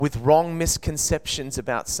with wrong misconceptions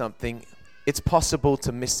about something, it's possible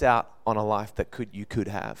to miss out on a life that you could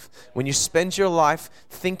have. When you spend your life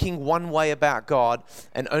thinking one way about God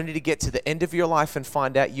and only to get to the end of your life and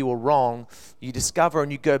find out you were wrong, you discover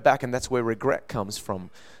and you go back, and that's where regret comes from.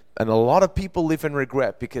 And a lot of people live in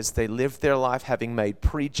regret because they lived their life having made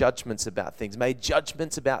prejudgments about things, made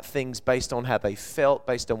judgments about things based on how they felt,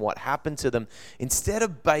 based on what happened to them, instead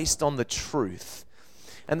of based on the truth.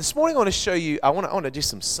 And this morning I want to show you, I want to do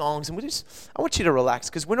some songs, and I want you to relax,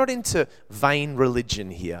 because we're not into vain religion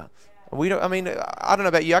here. I don't know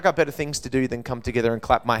about you, I got better things to do than come together and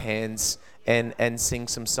clap my hands and sing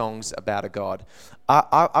some songs about a God.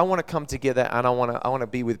 I want to come together, and I want to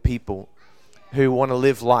be with people who want to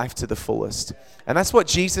live life to the fullest. And that's what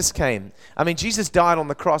Jesus came. I mean, Jesus died on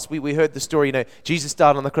the cross. We heard the story, Jesus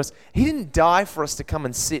died on the cross. He didn't die for us to come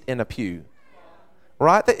and sit in a pew,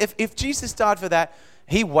 right? If Jesus died for that,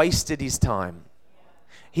 he wasted his time.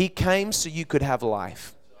 He came so you could have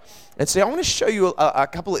life. And so I want to show you a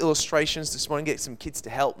couple of illustrations this morning, get some kids to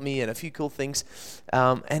help me and a few cool things.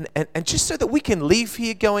 And just so that we can leave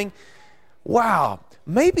here going, wow,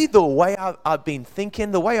 maybe the way I've been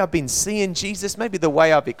thinking, the way I've been seeing Jesus, maybe the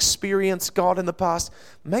way I've experienced God in the past,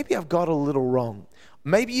 maybe I've got a little wrong.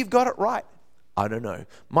 Maybe you've got it right. I don't know.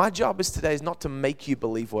 My job today is not to make you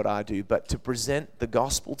believe what I do, but to present the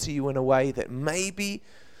gospel to you in a way that maybe,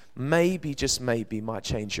 just maybe, might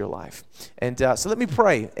change your life. And so let me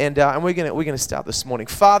pray, and we're gonna start this morning.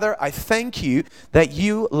 Father, I thank you that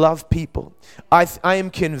you love people. I am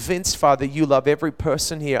convinced, Father, you love every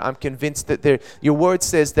person here. I'm convinced that your word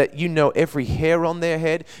says that you know every hair on their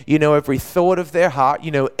head, you know every thought of their heart,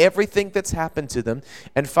 you know everything that's happened to them.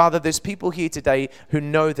 And Father, there's people here today who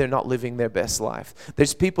know they're not living their best life.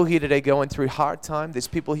 There's people here today going through hard time. There's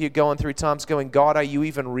people here going through times going, God, are you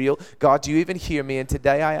even real? God, do you even hear me? And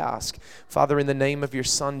today I ask, Father, in the name of your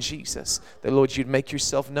Son, Jesus, that, Lord, you'd make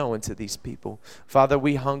yourself known to these people. Father,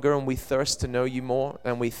 we hunger and we thirst to know you more,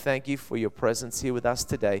 and we thank you for your presence here with us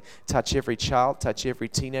today. Touch every child, touch every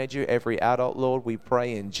teenager, every adult, Lord, we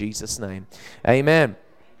pray in Jesus' name. Amen.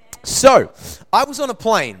 So, I was on a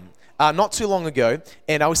plane not too long ago,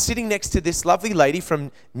 and I was sitting next to this lovely lady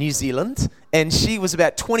from New Zealand, and she was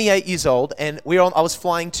about 28 years old, and I was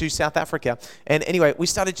flying to South Africa, and anyway, I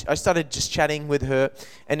started just chatting with her,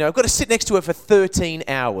 and I've got to sit next to her for 13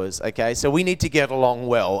 hours, okay, so we need to get along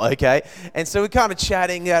well, okay, and so we're kind of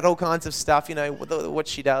chatting about all kinds of stuff, what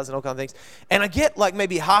she does and all kinds of things, and I get like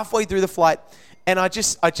maybe halfway through the flight, and I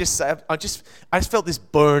just felt this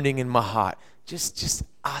burning in my heart. Just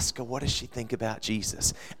ask her, what does she think about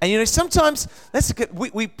Jesus? And sometimes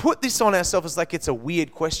we put this on ourselves as like it's a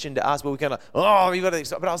weird question to ask, but we're kind of, you got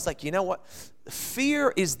to. But I was like, you know what?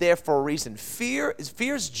 Fear is there for a reason.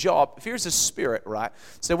 Fear's job. Fear is a spirit, right?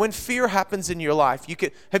 So when fear happens in your life,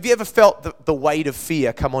 have you ever felt the weight of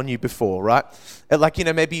fear come on you before, right? Like,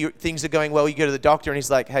 maybe things are going well. You go to the doctor and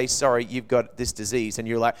he's like, hey, sorry, you've got this disease, and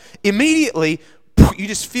you're like, immediately, you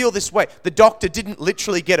just feel this way. The doctor didn't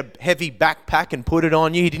literally get a heavy backpack and put it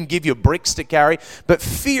on you. He didn't give you bricks to carry. But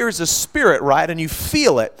fear is a spirit, right? And you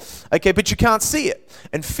feel it, okay? But you can't see it.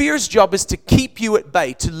 And fear's job is to keep you at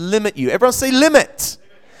bay, to limit you. Everyone say limit.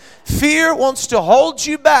 Fear wants to hold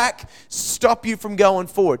you back, stop you from going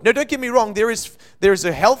forward. Now, don't get me wrong. There is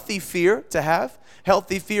a healthy fear to have,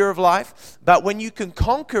 healthy fear of life. But when you can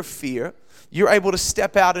conquer fear, you're able to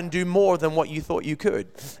step out and do more than what you thought you could.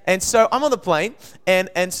 And so I'm on the plane,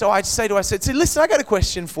 and so I said, listen, I got a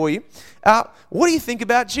question for you. What do you think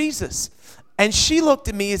about Jesus? And she looked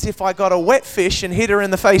at me as if I got a wet fish and hit her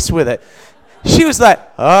in the face with it. She was like,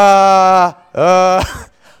 I'm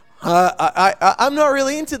not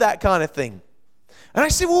really into that kind of thing. And I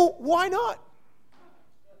said, well, why not?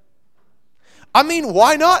 I mean,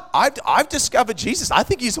 why not? I've discovered Jesus. I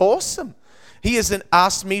think he's awesome. He hasn't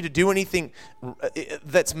asked me to do anything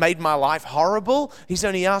that's made my life horrible. He's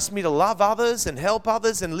only asked me to love others and help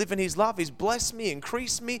others and live in his love. He's blessed me,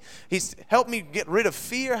 increased me. He's helped me get rid of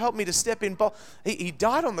fear, helped me to step in. He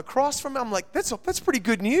died on the cross for me. I'm like, that's pretty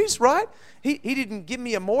good news, right? He didn't give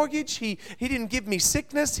me a mortgage. He didn't give me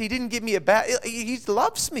sickness. He didn't give me he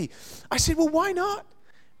loves me. I said, well, why not?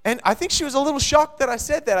 And I think she was a little shocked that I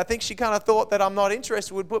said that. I think she kind of thought that I'm not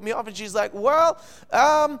interested, would put me off. And she's like, well,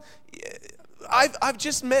 I've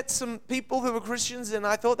just met some people who are Christians, and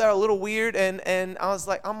I thought they were a little weird, and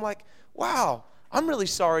I'm like, wow, I'm really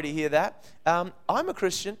sorry to hear that. I'm a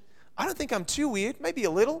Christian. I don't think I'm too weird, maybe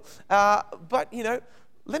a little, but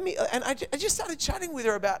let me. And I just started chatting with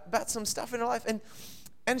her about some stuff in her life, and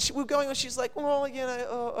we were going on. She's like, well,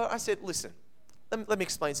 I said, listen, let me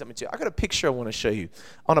explain something to you. I got a picture I want to show you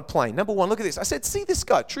on a plane. Number one, look at this. I said, see this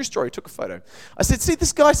guy. True story, took a photo. I said, see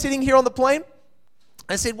this guy sitting here on the plane?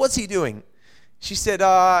 I said, what's he doing? She said,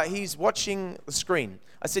 he's watching the screen.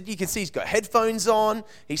 I said, you can see he's got headphones on.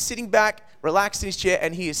 He's sitting back, relaxed in his chair,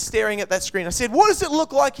 and he is staring at that screen. I said, what does it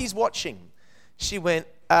look like he's watching? She went,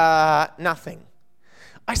 nothing.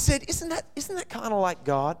 I said, isn't that kind of like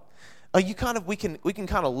God? We can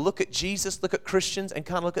kind of look at Jesus, look at Christians, and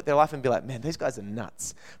kind of look at their life and be like, man, these guys are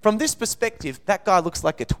nuts. From this perspective, that guy looks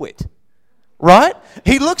like a twit, right?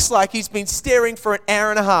 He looks like he's been staring for an hour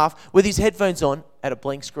and a half with his headphones on at a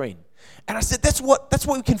blank screen. And I said, that's what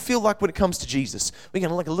we can feel like when it comes to Jesus. We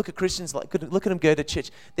can look at Christians, look at them go to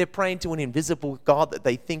church. They're praying to an invisible God that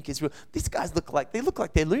they think is real. These guys look like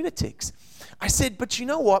they're lunatics. I said, but you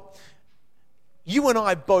know what? You and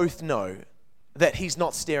I both know that he's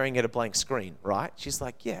not staring at a blank screen, right? She's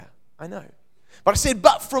like, yeah, I know. But I said,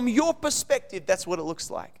 but from your perspective, that's what it looks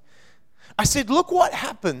like. I said, look what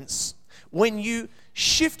happens when you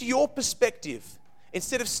shift your perspective.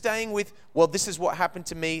 Instead of staying with, well, this is what happened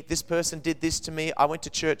to me, this person did this to me, I went to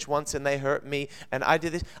church once and they hurt me, and I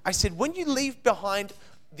did this. I said, when you leave behind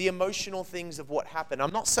the emotional things of what happened,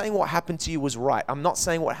 I'm not saying what happened to you was right. I'm not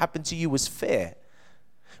saying what happened to you was fair.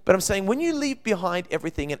 But I'm saying when you leave behind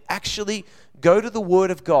everything and actually go to the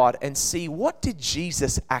Word of God and see, what did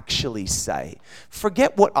Jesus actually say?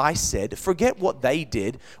 Forget what I said. Forget what they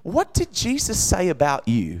did. What did Jesus say about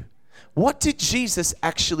you? What did Jesus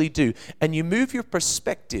actually do? And you move your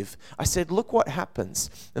perspective. I said, look what happens.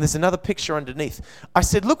 And there's another picture underneath. I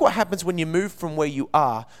said, look what happens when you move from where you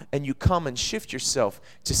are and you come and shift yourself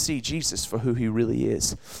to see Jesus for who he really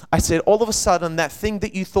is. I said, all of a sudden, that thing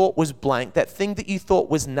that you thought was blank, that thing that you thought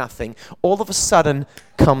was nothing, all of a sudden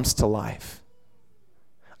comes to life.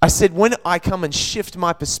 I said, when I come and shift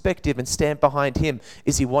my perspective and stand behind him,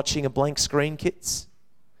 is he watching a blank screen, kids?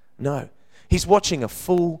 No. He's watching a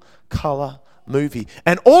full color movie.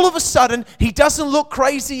 And all of a sudden, he doesn't look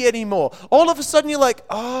crazy anymore. All of a sudden, you're like,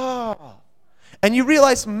 and you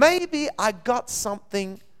realize, maybe I got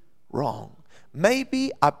something wrong.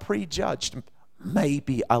 Maybe I prejudged.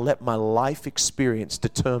 Maybe I let my life experience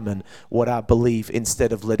determine what I believe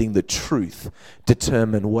instead of letting the truth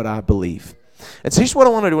determine what I believe. And so here's what I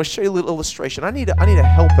want to do. I'll show you a little illustration. I need a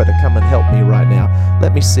helper to come and help me right now.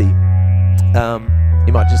 Let me see.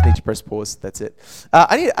 You might just need to press pause. That's it.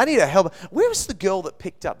 I need a helper. Where was the girl that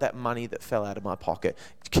picked up that money that fell out of my pocket?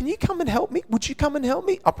 Can you come and help me? Would you come and help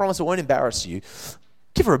me? I promise I won't embarrass you.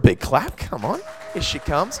 Give her a big clap. Come on. Here she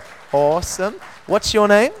comes. Awesome. What's your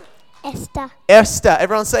name? Esther. Esther.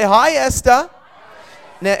 Everyone say hi, Esther.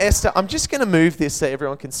 Now, Esther, I'm just going to move this so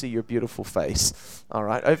everyone can see your beautiful face. All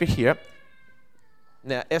right, over here.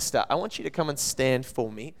 Now, Esther, I want you to come and stand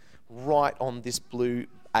for me right on this blue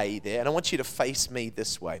A there, and I want you to face me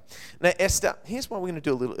this way. Now, Esther, here's why we're going to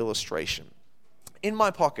do a little illustration. In my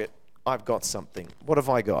pocket, I've got something. What have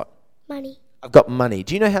I got? Money. I've got money.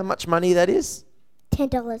 Do you know how much money that is? $10.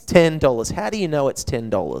 $10. How do you know it's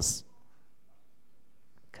 $10?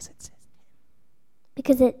 Because it says 10.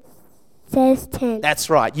 Because it says 10. That's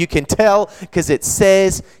right. You can tell because it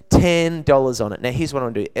says $10 on it. Now, here's what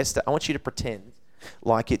I'm going to do. Esther, I want you to pretend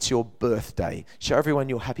like it's your birthday. Show everyone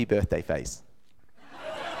your happy birthday face.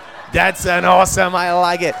 That's an awesome, I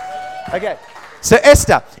like it. Okay, so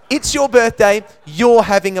Esther, it's your birthday, you're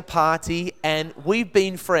having a party, and we've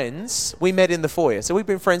been friends. We met in the foyer, so we've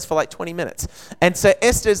been friends for like 20 minutes. And so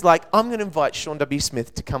Esther's like, I'm going to invite Sean W.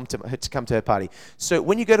 Smith to come to her party. So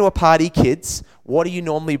when you go to a party, kids, what do you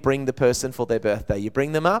normally bring the person for their birthday? You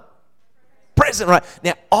bring them up? Present, right?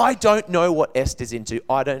 Now, I don't know what Esther's into.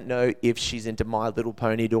 I don't know if she's into My Little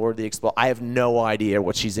Pony, Dora the Explorer. I have no idea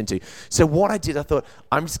what she's into. So what I did, I thought,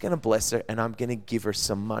 I'm just going to bless her and I'm going to give her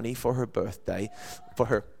some money for her birthday,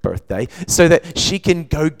 so that she can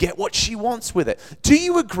go get what she wants with it. Do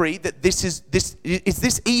you agree that is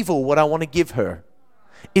this evil, what I want to give her?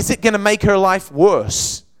 Is it going to make her life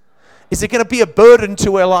worse? Is it going to be a burden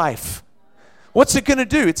to her life? What's it going to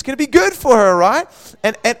do? It's going to be good for her, right?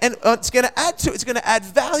 And it's going to add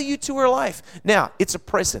value to her life. Now, it's a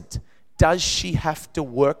present. Does she have to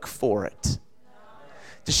work for it?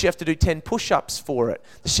 Does she have to do 10 push-ups for it?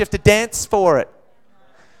 Does she have to dance for it?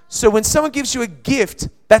 So when someone gives you a gift,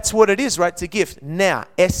 that's what it is, right? It's a gift. Now,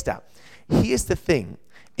 Esther, here's the thing.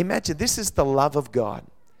 Imagine this is the love of God.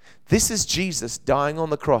 This is Jesus dying on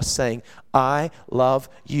the cross saying, I love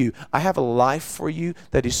you. I have a life for you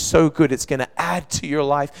that is so good. It's going to add to your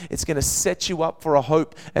life. It's going to set you up for a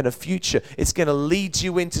hope and a future. It's going to lead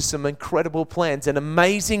you into some incredible plans, an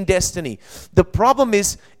amazing destiny. The problem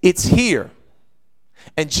is it's here.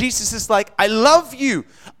 And Jesus is like, I love you.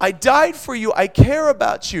 I died for you. I care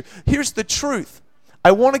about you. Here's the truth.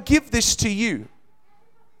 I want to give this to you.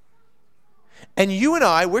 And you and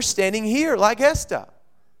I, we're standing here like Esther.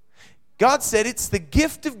 God said it's the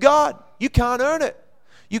gift of God. You can't earn it.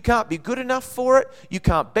 You can't be good enough for it. You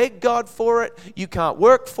can't beg God for it. You can't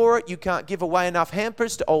work for it. You can't give away enough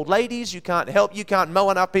hampers to old ladies. You can't help. You can't mow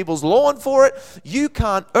enough people's lawn for it. You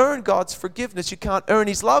can't earn God's forgiveness. You can't earn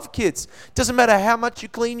His love, kids. Doesn't matter how much you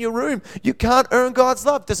clean your room. You can't earn God's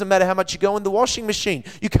love. Doesn't matter how much you go in the washing machine.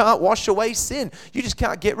 You can't wash away sin. You just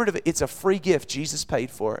can't get rid of it. It's a free gift. Jesus paid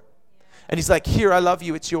for it. And He's like, here, I love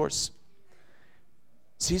you. It's yours.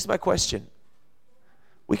 So here's my question.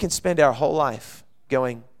 We can spend our whole life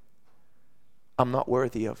going, I'm not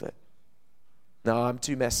worthy of it. No, I'm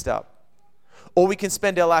too messed up. Or we can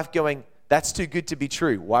spend our life going, that's too good to be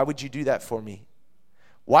true. Why would you do that for me?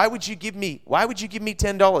 Why would you give me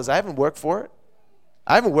 $10? I haven't worked for it.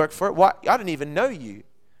 Why? I don't even know you.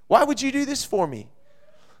 Why would you do this for me?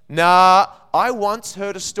 Nah, I once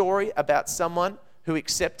heard a story about someone who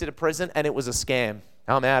accepted a present and it was a scam.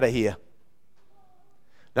 I'm out of here.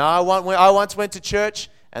 Now, I once went to church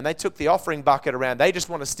and they took the offering bucket around. They just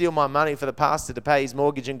want to steal my money for the pastor to pay his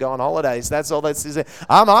mortgage and go on holidays. That's all that's.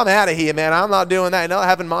 I'm out of here, man. I'm not doing that. Not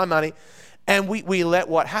having my money. And we let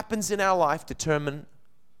what happens in our life determine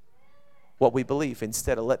what we believe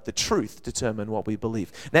instead of let the truth determine what we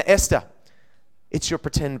believe. Now, Esther, it's your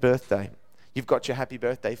pretend birthday. You've got your happy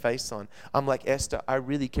birthday face on. I'm like, Esther, I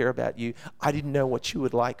really care about you. I didn't know what you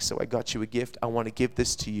would like, so I got you a gift. I want to give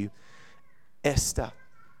this to you. Esther,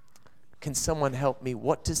 can someone help me?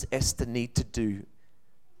 What does Esther need to do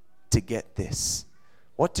to get this?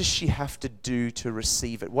 What does she have to do to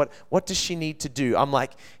receive it? What does she need to do? I'm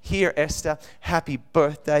like, here, Esther, happy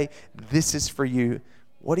birthday. This is for you.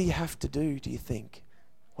 What do you have to do you think?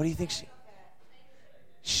 What do you think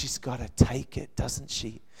she's got to take it, doesn't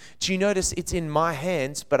she? Do you notice it's in my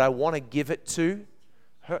hands, but I want to give it to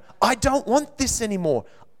her? I don't want this anymore.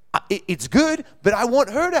 It's good, but I want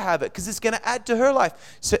her to have it because it's going to add to her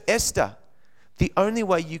life. So Esther, the only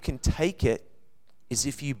way you can take it is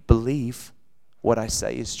if you believe what I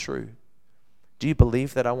say is true. Do you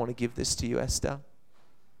believe that I want to give this to you, Esther?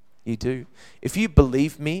 You do. If you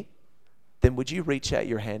believe me, then would you reach out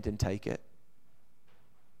your hand and take it?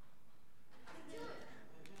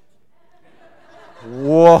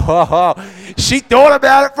 Whoa. She thought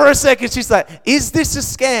about it for a second. She's like, is this a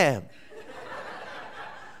scam?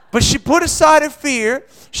 But she put aside her fear,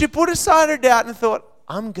 she put aside her doubt and thought,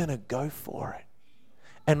 I'm going to go for it.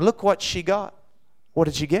 And look what she got. What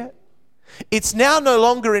did she get? It's now no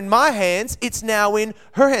longer in my hands, it's now in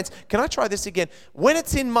her hands. Can I try this again? When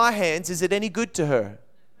it's in my hands, is it any good to her?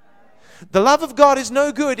 The love of God is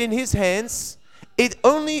no good in His hands. It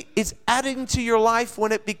only is adding to your life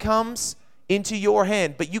when it becomes into your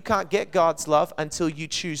hand. But you can't get God's love until you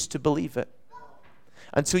choose to believe it.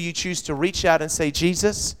 Until you choose to reach out and say,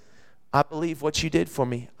 Jesus, I believe what you did for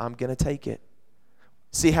me. I'm going to take it.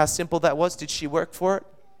 See how simple that was? Did she work for it?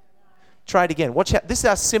 Try it again. This is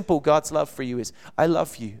how simple God's love for you is. I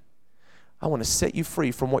love you. I want to set you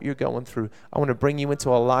free from what you're going through. I want to bring you into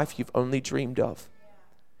a life you've only dreamed of.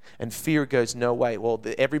 And fear goes, no way. Well,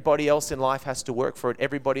 everybody else in life has to work for it.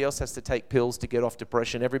 Everybody else has to take pills to get off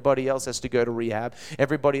depression. Everybody else has to go to rehab.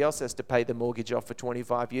 Everybody else has to pay the mortgage off for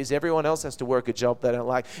 25 years. Everyone else has to work a job they don't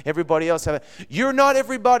like. Everybody else. You're not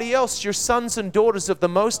everybody else. You're sons and daughters of the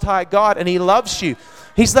Most High God, and He loves you.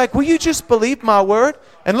 He's like, will you just believe my word?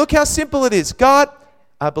 And look how simple it is. God,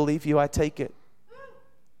 I believe you. I take it.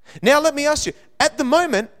 Now let me ask you. At the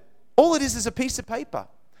moment, all it is a piece of paper.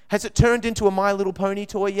 Has it turned into a My Little Pony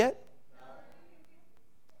toy yet?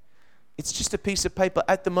 It's just a piece of paper.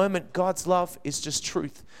 At the moment, God's love is just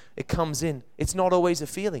truth. It comes in. It's not always a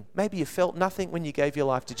feeling. Maybe you felt nothing when you gave your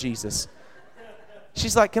life to Jesus.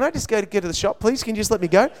 She's like, can I just go to the shop, please? Can you just let me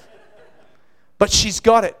go? But she's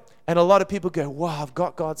got it. And a lot of people go, wow, I've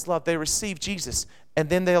got God's love. They receive Jesus. And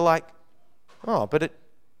then they're like, oh, but it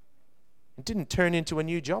didn't turn into a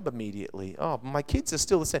new job immediately. Oh, my kids are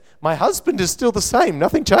still the same. My husband is still the same.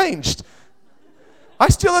 Nothing changed. I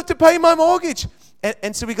still have to pay my mortgage.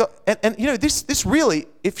 And so we got, and you know, this really,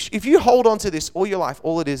 if you hold on to this all your life,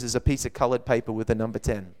 all it is a piece of colored paper with a number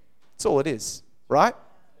 10. That's all it is, right?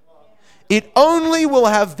 It only will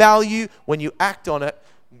have value when you act on it,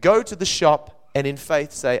 go to the shop, and in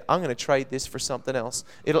faith say, I'm going to trade this for something else.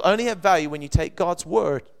 It'll only have value when you take God's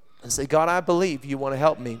word and say, God, I believe you want to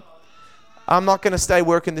help me. I'm not going to stay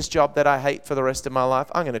working this job that I hate for the rest of my life.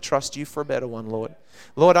 I'm going to trust you for a better one, Lord.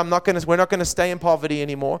 Lord, we're not going to stay in poverty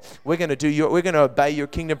anymore. We're going to obey your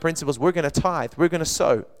kingdom principles. We're going to tithe. We're going to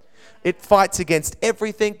sow. It fights against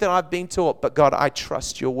everything that I've been taught. But God, I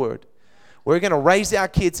trust your word. We're going to raise our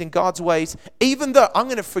kids in God's ways, even though I'm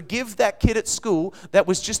going to forgive that kid at school that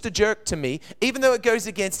was just a jerk to me, even though it goes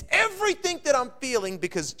against everything that I'm feeling,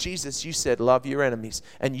 because Jesus, you said, love your enemies,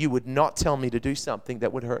 and you would not tell me to do something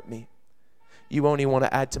that would hurt me. You only want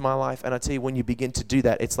to add to my life. And I tell you, when you begin to do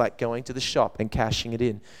that, it's like going to the shop and cashing it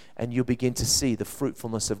in, and you'll begin to see the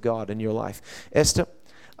fruitfulness of God in your life. Esther,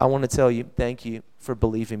 I want to tell you, thank you for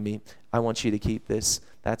believing me. I want you to keep this.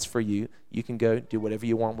 That's for you. You can go do whatever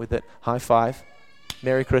you want with it. High five.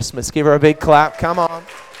 Merry Christmas. Give her a big clap. Come on.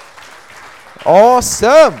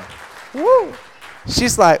 Awesome. Woo.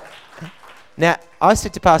 She's like, now, I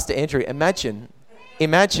said to Pastor Andrew, imagine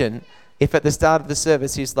if at the start of the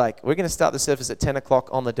service, he's like, we're going to start the service at 10 o'clock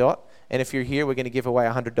on the dot. And if you're here, we're going to give away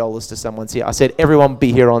 $100 to someone's here. I said, everyone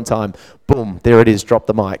be here on time. Boom. There it is. Drop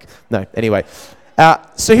the mic. No, anyway.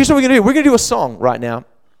 So here's what we're going to do. We're going to do a song right now,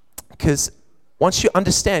 because once you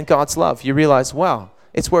understand God's love, you realize, wow,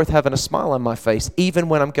 it's worth having a smile on my face, even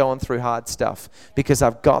when I'm going through hard stuff, because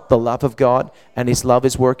I've got the love of God, and his love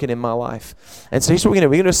is working in my life. And so here's what we're going to do.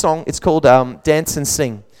 We're going to do a song. It's called Dance and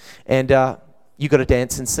Sing. And you got to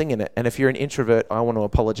dance and sing in it. And if you're an introvert, I want to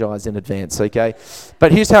apologize in advance, okay?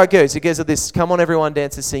 But here's how it goes. It goes like this. Come on, everyone,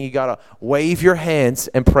 dance and sing. You got to wave your hands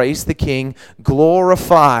and praise the King.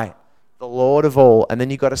 Glorify the Lord of all. And then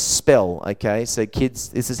you got to spell, okay? So kids,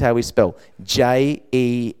 this is how we spell. J-E-S-U-S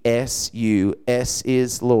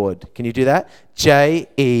is Lord. Can you do that?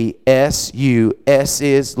 J-E-S-U-S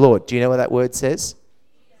is Lord. Do you know what that word says?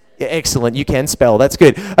 Yeah, excellent. You can spell. That's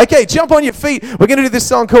good. Okay, jump on your feet. We're going to do this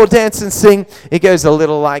song called Dance and Sing. It goes a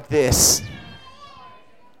little like this.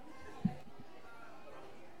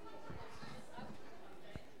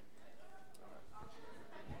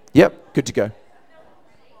 Yep, good to go.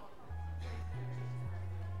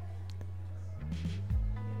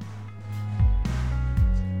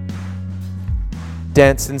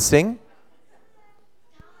 Dance and sing.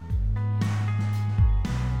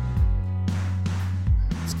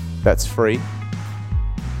 That's free.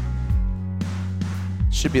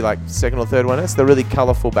 Should be like second or third one. It's the really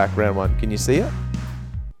colorful background one. Can you see it?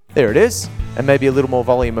 There it is. And maybe a little more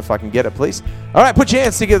volume if I can get it, please. All right, put your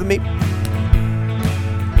hands together with me.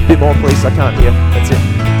 A bit more, please. I can't hear. That's it.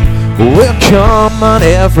 Well, come on,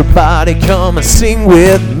 everybody, come and sing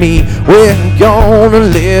with me. We're gonna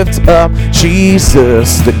lift up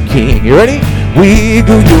Jesus the King. You ready?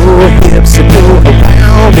 Wiggle your hips and go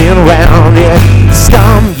around and round, yeah.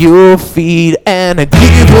 Stomp your feet and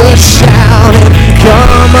give a shout. And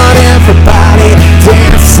come on, everybody,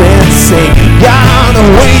 dance and sing. Gotta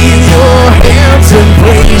wave your hands and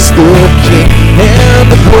praise the King and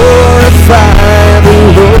glorify the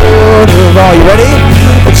Lord of all. You ready?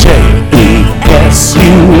 J-E-S-U-S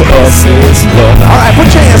is love. All right, put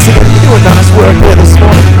your hands together. You're doing nice work here this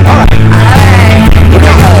morning. All right. We're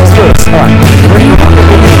going to hands first. All right. Here we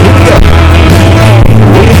go.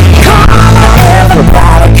 Come on,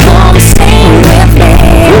 everybody, come sing with me.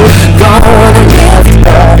 Gonna lift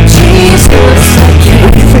up Jesus the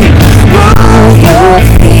King. Move your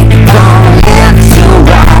feet, gonna lift to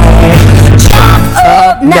right. Jump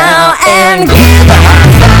up now and give a high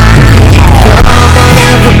five. Come on,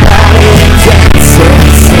 everybody, dance and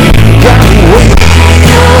sing. Gotta wave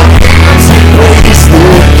your hands and praise the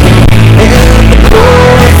King and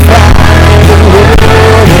glorify the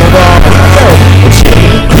Lord of all.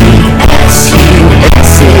 J-E-S-U-S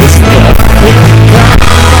is love. Come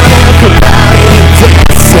on, everybody,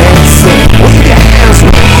 dance and sing. Wave your hands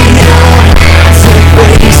and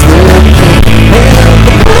praise the King and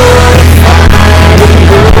glorify the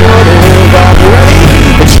Lord of all. Ready?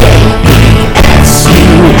 J-E-S-U-S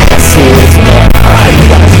is love. All right, you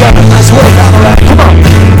guys got a nice workout. All right, come on.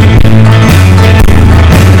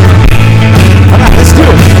 All right, let's do it.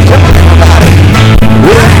 Come on, everybody.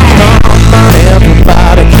 Come on,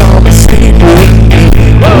 everybody, come and sing with me.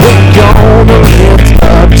 We're gonna lift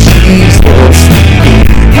up Jesus.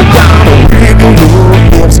 You gotta wiggle your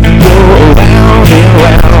hips, go around and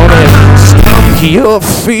round, and stomp your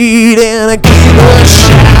feet and give a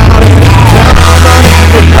shout. And come on,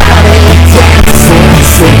 everybody, dance and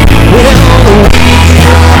sing. We're gonna wave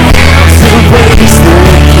your hands and praise the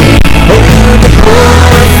King and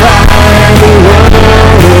glorify the Lord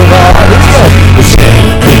of all. Here we go.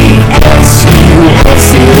 J-E-S-U-S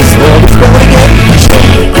is love. Spell it again.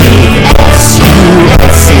 J-E-S-U-S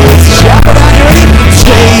is shout it out. You ready?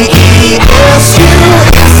 J-E-S-U-S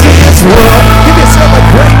is love. Give yourself a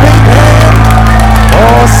great big hand.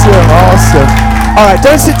 Awesome, awesome. All right,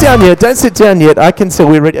 don't sit down yet. Don't sit down yet. I can tell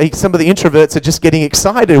we're ready. Some of the introverts are just getting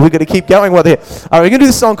excited. We're going to keep going while they're here. All right, we're going to do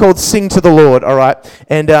this song called Sing to the Lord, all right?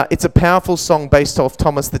 And it's a powerful song based off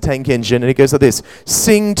Thomas the Tank Engine, and it goes like this.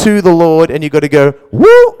 Sing to the Lord, and you've got to go,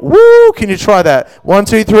 woo, woo. Can you try that? 1,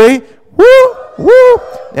 2, 3, woo, woo.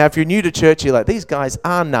 Now, if you're new to church, you're like, these guys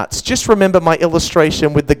are nuts. Just remember my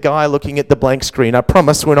illustration with the guy looking at the blank screen. I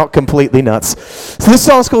promise we're not completely nuts. So this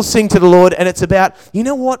song's called Sing to the Lord, and it's about, you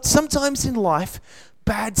know what? Sometimes in life,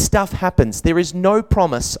 bad stuff happens. There is no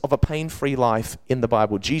promise of a pain-free life in the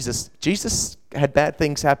Bible. Jesus had bad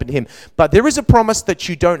things happen to him. But there is a promise that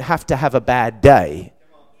you don't have to have a bad day.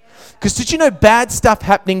 Because did you know bad stuff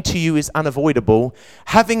happening to you is unavoidable?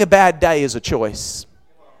 Having a bad day is a choice.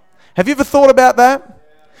 Have you ever thought about that?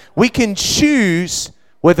 We can choose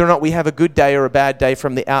whether or not we have a good day or a bad day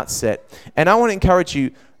from the outset. And I want to encourage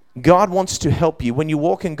you, God wants to help you. When you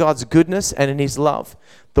walk in God's goodness and in His love,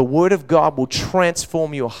 the Word of God will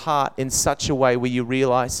transform your heart in such a way where you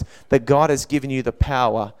realize that God has given you the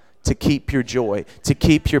power to keep your joy, to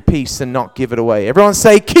keep your peace and not give it away. Everyone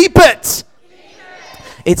say, keep it!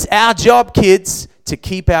 It's our job, kids, to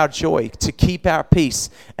keep our joy, to keep our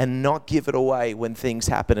peace, and not give it away when things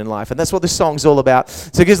happen in life. And that's what this song's all about.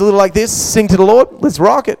 So it goes a little like this. Sing to the Lord. Let's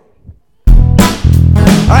rock it. All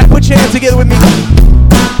right, put your hands together with me.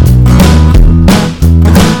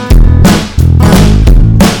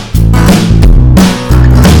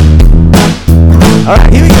 All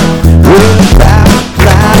right, here we go. We'll clap,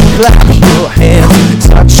 clap, clap your hands.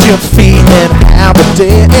 Touch your feet and have a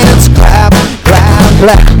dance. Clap, clap,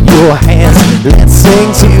 clap your hands. Let's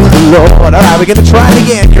sing to the Lord. All right, we're going to try it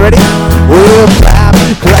again. You ready? We'll clap,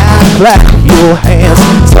 clap, clap your hands.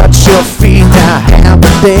 Touch your feet now, have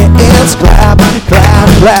a dance. Clap, clap,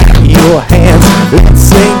 clap your hands. Let's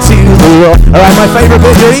sing to the Lord. All right, my favorite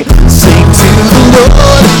bit, ready? Sing to the Lord.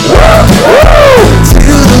 Woo, woo. To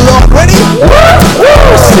the Lord. Ready? Woo, woo.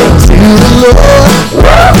 Sing to the Lord.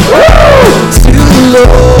 Woo, woo. To the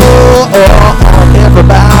Lord.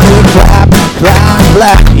 Everybody clap, clap,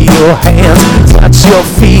 clap your hands. Touch your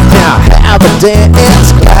feet now, have a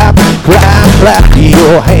dance. Clap, clap, clap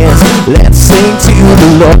your hands. Let's sing to the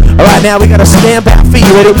Lord. All right, now we got to stamp our feet.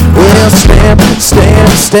 Ready? We'll stamp, stamp,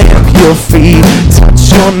 stamp your feet.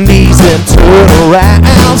 Touch your knees and turn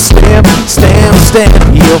around. Stamp, stamp, stamp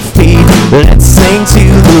your feet. Let's sing to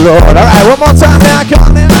the Lord. All right, one more time now. Come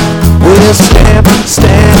on now. We'll stamp,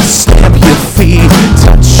 stamp, stamp your feet.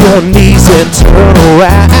 Touch your knees and turn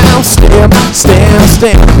around. Stamp, stamp,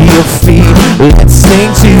 stamp your feet. Let's sing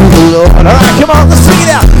to the Lord. All right, come on, let's sing it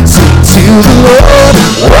out. Sing to the Lord.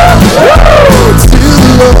 Woo, woo. To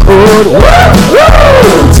the Lord. Woo, woo.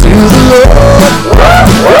 To the Lord. Woo,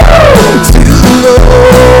 woo. To the Lord.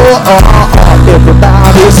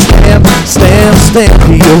 Everybody stamp, stamp, stamp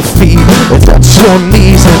your feet. Touch your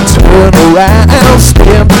knees and turn around.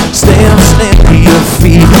 Stamp, stamp, stamp your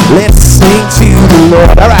feet. Let's sing to the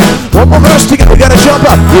Lord. All right, one more verse together. We gotta jump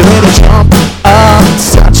up. You ready to jump up,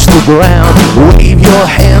 touch the ground. Wave your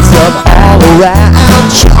hands up all around.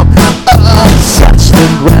 Jump up, touch the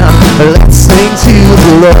ground. Let's sing to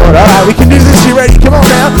the Lord. All right, we can do this. You ready? Come on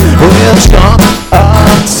now. We'll jump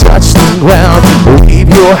up, touch the ground. Wave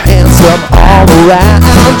your hands up all around.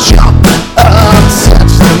 Jump up,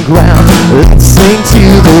 touch the ground. Let's sing to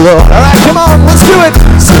the Lord. All right, come on, let's do it.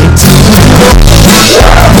 Sing to the Lord.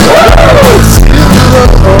 To the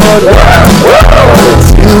Lord.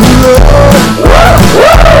 To the Lord.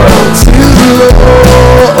 To the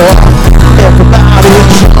Lord. Everybody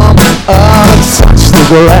jump up, touch the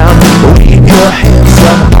ground. Wave your hands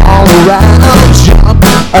up all around. Jump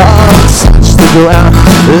up, touch the ground.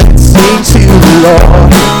 Let's sing to the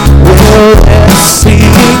Lord. Well, let's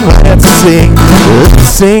sing, let's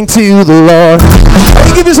sing to the Lord.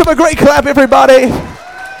 Hey, give yourself a great clap, everybody.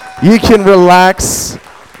 You can relax,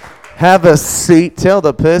 have a seat, tell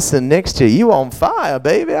the person next to you, you on fire,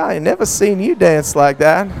 baby. I ain't never seen you dance like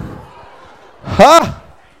that. Huh?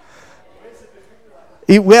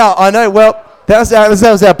 Well, I know, well, that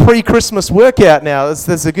was our pre-Christmas workout now.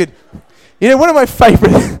 That's a good... You know, one of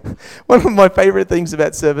my favorite things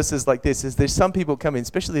about services like this is there's some people come in,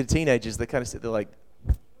 especially the teenagers, that kind of sit there like,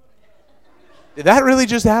 did that really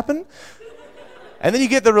just happen? And then you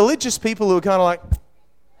get the religious people who are kind of like,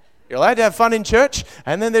 you're allowed to have fun in church.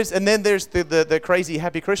 And then there's the crazy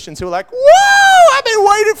happy Christians who are like, whoa, I've been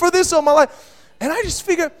waiting for this all my life. And I just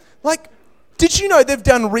figure, like, did you know they've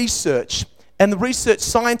done research? And the research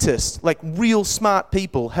scientists, like real smart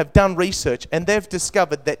people, have done research and they've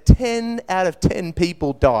discovered that 10 out of 10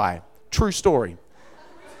 people die. True story.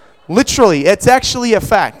 Literally, it's actually a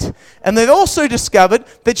fact. And they've also discovered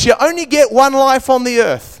that you only get one life on the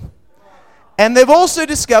earth. And they've also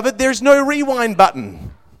discovered there's no rewind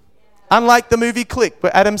button. Unlike the movie Click,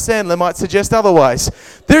 where Adam Sandler might suggest otherwise.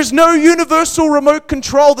 There's no universal remote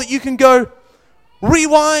control that you can go,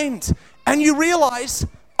 rewind. And you realize,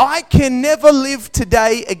 I can never live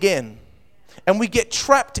today again. And we get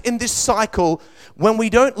trapped in this cycle when we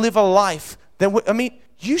don't live a life.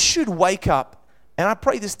 You should wake up, and I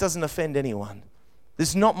pray this doesn't offend anyone. This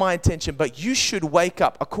is not my intention, but you should wake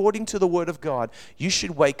up, according to the Word of God, you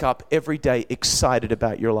should wake up every day excited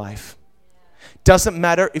about your life. Doesn't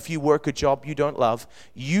matter if you work a job you don't love.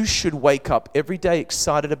 You should wake up every day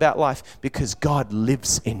excited about life because God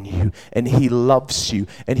lives in you and He loves you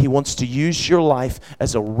and He wants to use your life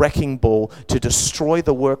as a wrecking ball to destroy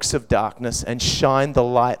the works of darkness and shine the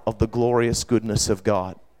light of the glorious goodness of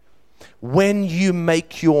God. When you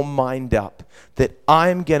make your mind up that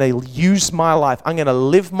I'm going to use my life, I'm going to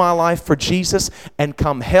live my life for Jesus, and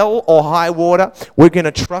come hell or high water, we're going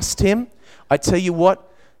to trust Him. I tell you what,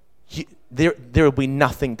 there will be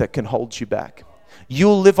nothing that can hold you back.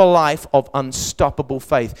 You'll live a life of unstoppable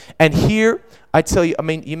faith. And here, I tell you,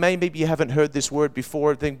 maybe you haven't heard this word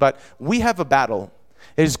before, but we have a battle.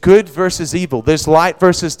 There's good versus evil. There's light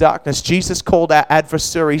versus darkness. Jesus called our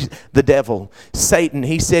adversary the devil, Satan.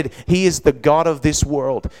 He said he is the god of this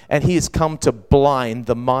world, and he has come to blind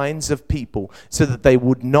the minds of people so that they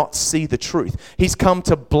would not see the truth. He's come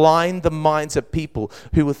to blind the minds of people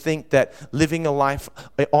who will think that living a life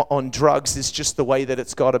on drugs is just the way that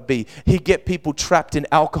it's got to be. He get people trapped in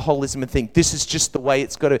alcoholism and think this is just the way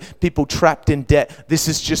it's got to. People trapped in debt. This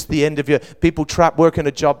is just the end of your. People trapped working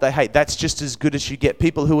a job they hate. That's just as good as you get.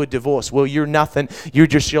 People who are divorced, well, you're nothing. You're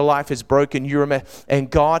just, your life is broken. You're a mess. And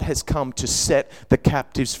God has come to set the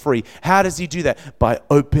captives free. How does He do that? By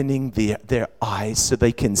opening their eyes so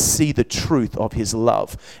they can see the truth of His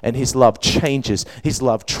love. And His love changes. His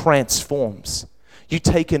love transforms. You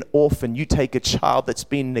take an orphan, you take a child that's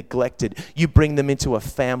been neglected, you bring them into a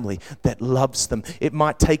family that loves them. It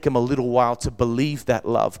might take them a little while to believe that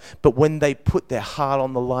love, but when they put their heart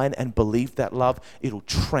on the line and believe that love, it'll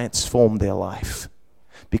transform their life.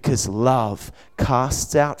 Because love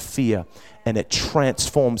casts out fear and it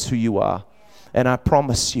transforms who you are. And I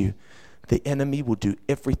promise you, the enemy will do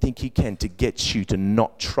everything he can to get you to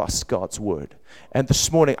not trust God's word. And this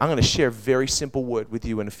morning, I'm going to share a very simple word with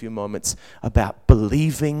you in a few moments about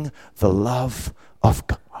believing the love of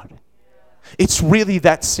God. It's really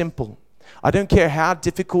that simple. I don't care how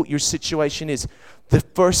difficult your situation is. The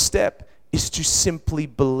first step is to simply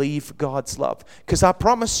believe God's love. Because I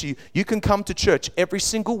promise you, you can come to church every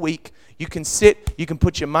single week, you can sit, you can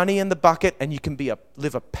put your money in the bucket, and you can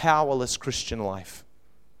live a powerless Christian life.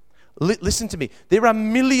 Listen to me. There are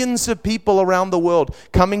millions of people around the world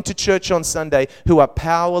coming to church on Sunday who are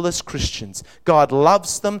powerless Christians. God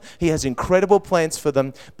loves them. He has incredible plans for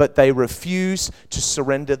them, but they refuse to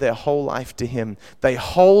surrender their whole life to Him. They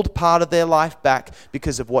hold part of their life back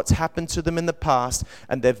because of what's happened to them in the past,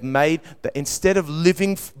 and they've made that instead of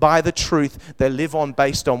living by the truth, they live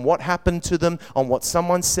based on what happened to them, on what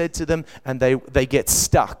someone said to them, and they get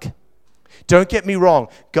stuck. Don't get me wrong.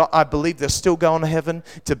 God, I believe they're still going to heaven.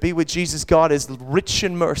 To be with Jesus, God is rich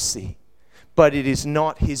in mercy, but it is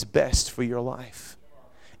not His best for your life.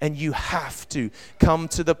 And you have to come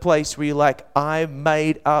to the place where you're like, I've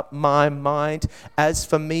made up my mind. As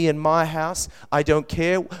for me and my house, I don't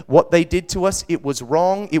care what they did to us. It was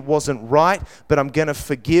wrong. It wasn't right. But I'm going to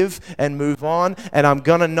forgive and move on. And I'm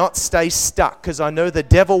going to not stay stuck because I know the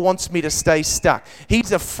devil wants me to stay stuck.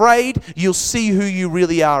 He's afraid you'll see who you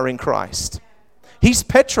really are in Christ. He's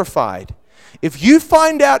petrified. If you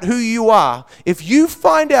find out who you are, if you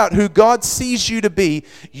find out who God sees you to be,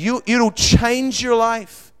 it'll change your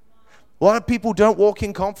life. A lot of people don't walk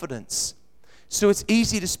in confidence. So it's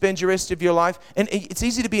easy to spend your rest of your life, and it's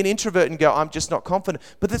easy to be an introvert and go, I'm just not confident.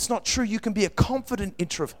 But that's not true. You can be a confident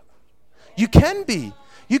introvert. You can be.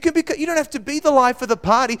 You don't have to be the life of the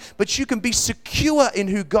party, but you can be secure in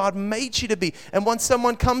who God made you to be. And when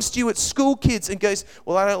someone comes to you at school, kids, and goes,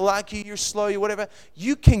 well, I don't like you, you're slow, you're whatever,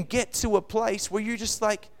 you can get to a place where you're just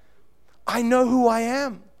like, I know who I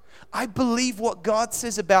am. I believe what God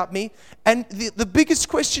says about me. And the biggest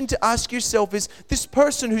question to ask yourself is, this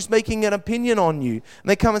person who's making an opinion on you, and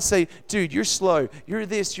they come and say, dude, you're slow, you're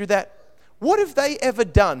this, you're that. What have they ever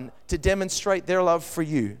done to demonstrate their love for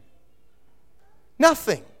you?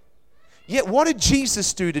 Nothing. Yet what did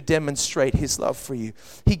Jesus do to demonstrate His love for you?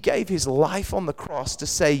 He gave His life on the cross to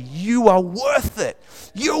say, you are worth it.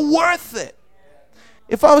 You're worth it.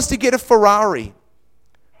 If I was to get a Ferrari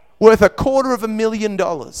worth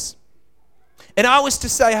 $250,000, and I was to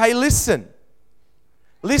say, hey, listen,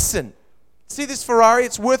 see this Ferrari?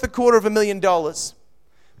 It's worth $250,000.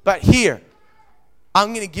 But here,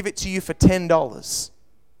 I'm going to give it to you for $10.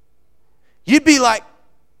 You'd be like,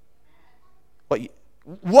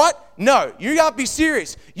 what? No, you can't be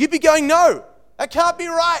serious. You'd be going, no, that can't be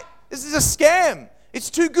right. This is a scam. It's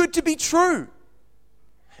too good to be true.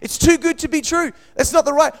 It's too good to be true. That's not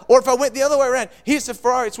the right. Or if I went the other way around, here's a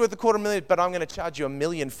Ferrari, it's worth $250,000, but I'm going to charge you $1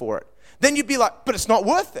 million for it. Then you'd be like, but it's not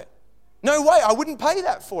worth it. No way, I wouldn't pay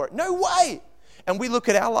that for it. No way. And we look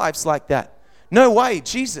at our lives like that. No way,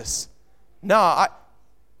 Jesus. No,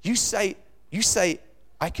 you say,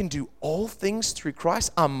 I can do all things through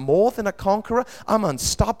Christ. I'm more than a conqueror. I'm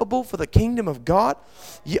unstoppable for the kingdom of God.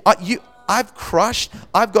 I've crushed.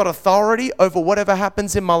 I've got authority over whatever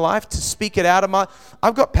happens in my life to speak it out of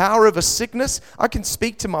I've got power over sickness. I can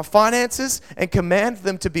speak to my finances and command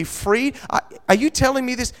them to be freed. Are you telling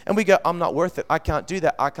me this? And we go, I'm not worth it. I can't do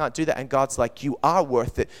that. I can't do that. And God's like, you are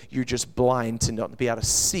worth it. You're just blind to not be able to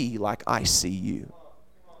see like I see you.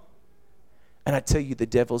 And I tell you, the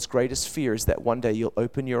devil's greatest fear is that one day you'll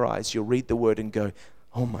open your eyes, you'll read the word and go,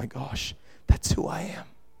 oh my gosh, that's who I am.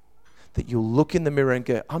 That you'll look in the mirror and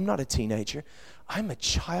go, I'm not a teenager. I'm a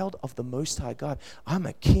child of the Most High God. I'm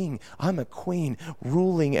a king. I'm a queen,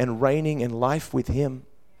 ruling and reigning in life with Him.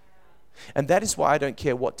 And that is why I don't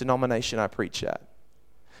care what denomination I preach at.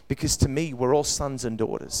 Because to me, we're all sons and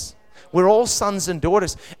daughters. We're all sons and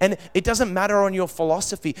daughters. And it doesn't matter on your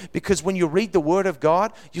philosophy, because when you read the Word of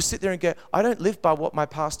God, you sit there and go, I don't live by what my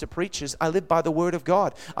pastor preaches. I live by the Word of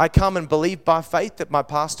God. I come and believe by faith that my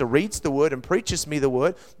pastor reads the Word and preaches me the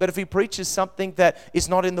Word. But if he preaches something that is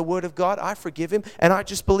not in the Word of God, I forgive him and I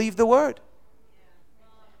just believe the Word.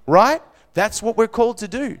 Right? That's what we're called to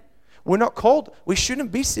do. We're not called, we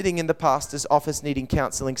shouldn't be sitting in the pastor's office needing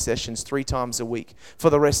counseling sessions 3 times a week for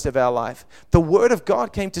the rest of our life. The Word of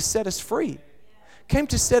God came to set us free. Came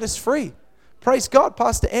to set us free. Praise God,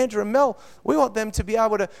 Pastor Andrew and Mel, we want them to be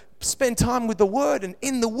able to spend time with the Word and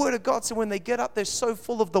in the Word of God. So when they get up, they're so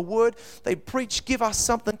full of the Word. They preach, give us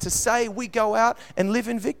something to say. We go out and live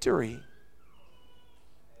in victory.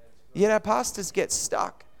 Yet our pastors get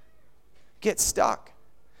stuck.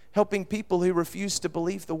 Helping people who refuse to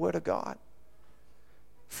believe the Word of God.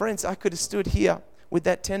 Friends, I could have stood here with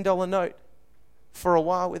that $10 note for a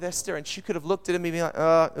while with Esther, and she could have looked at him and been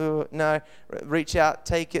like, no, reach out,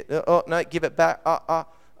 take it, no, give it back,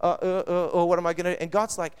 or what am I going to do? And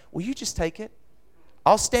God's like, will you just take it?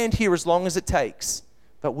 I'll stand here as long as it takes,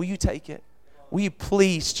 but will you take it? Will you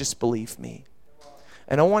please just believe me?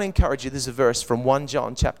 And I want to encourage you, there's a verse from 1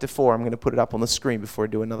 John chapter 4. I'm going to put it up on the screen before I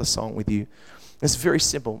do another song with you. It's very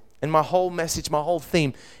simple. And my whole message, my whole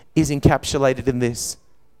theme is encapsulated in this.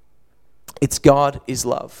 It's God is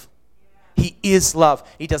love. He is love.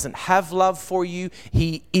 He doesn't have love for you.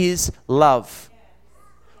 He is love.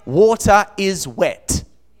 Water is wet.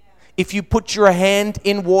 If you put your hand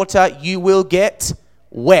in water, you will get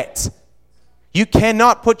wet. You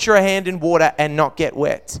cannot put your hand in water and not get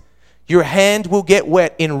wet. Your hand will get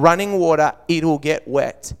wet. In running water, it will get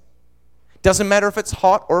wet. Doesn't matter if it's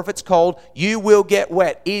hot or if it's cold, you will get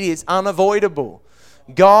wet. It is unavoidable.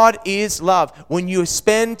 God is love. When you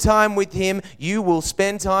spend time with Him, you will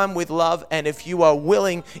spend time with love. And if you are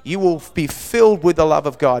willing, you will be filled with the love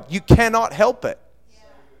of God. You cannot help it.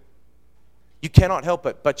 You cannot help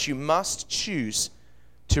it, but you must choose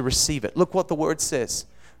to receive it. Look what the Word says.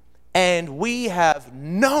 And we have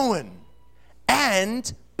known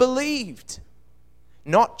and believed.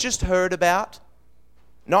 Not just heard about,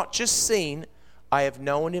 not just seen, I have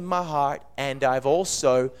known in my heart, and I've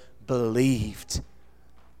also believed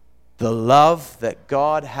the love that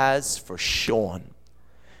God has for Sean.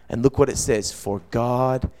 And look what it says, for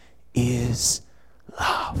God is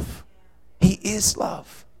love. He is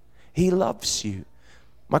love. He loves you.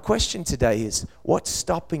 My question today is, what's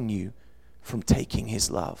stopping you from taking His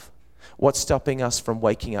love? What's stopping us from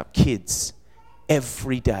waking up? Kids,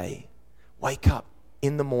 every day, wake up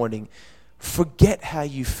in the morning. Forget how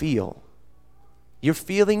you feel. Your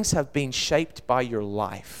feelings have been shaped by your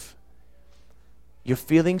life. Your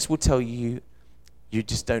feelings will tell you you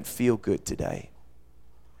just don't feel good today.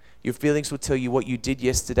 Your feelings will tell you what you did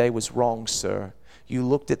yesterday was wrong, sir. You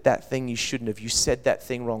looked at that thing you shouldn't have. You said that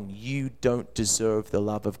thing wrong. You don't deserve the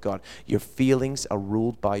love of God. Your feelings are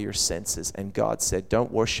ruled by your senses. And God said, don't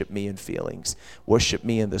worship me in feelings. Worship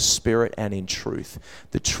me in the Spirit and in truth.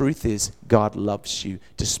 The truth is God loves you.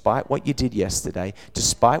 Despite what you did yesterday,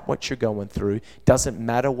 despite what you're going through, doesn't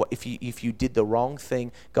matter what if you did the wrong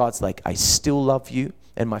thing, God's like, I still love you.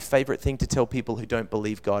 And my favorite thing to tell people who don't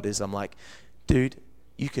believe God is, I'm like, dude,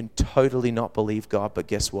 you can totally not believe God, but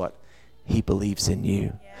guess what? He believes in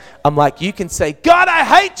you. I'm like, you can say, God, I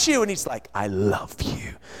hate you. And He's like, I love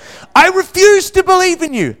you. I refuse to believe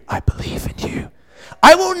in you. I believe in you.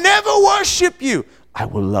 I will never worship you. I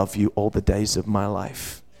will love you all the days of my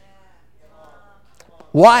life.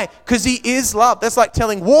 Why? Because he is love. That's like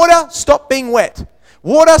telling water, stop being wet.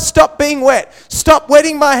 Water, stop being wet. Stop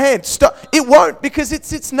wetting my hand. Stop. It won't, because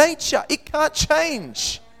it's its nature. It can't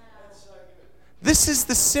change. This is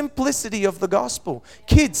the simplicity of the gospel.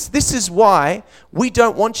 Kids, this is why we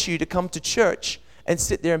don't want you to come to church and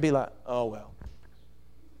sit there and be like, oh, well.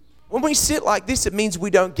 When we sit like this, it means we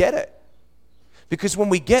don't get it. Because when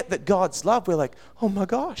we get that God's love, we're like, oh my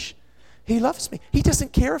gosh, he loves me. He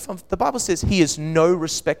doesn't care if I'm... The Bible says he is no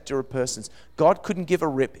respecter of persons. God couldn't give a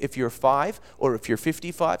rip if you're 5 or if you're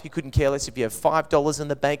 55. He couldn't care less if you have $5 in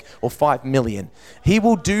the bank or 5 million. He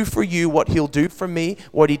will do for you what he'll do for me,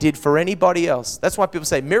 what he did for anybody else. That's why people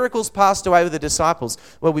say miracles passed away with the disciples.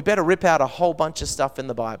 Well, we better rip out a whole bunch of stuff in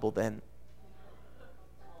the Bible then.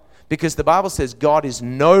 Because the Bible says God is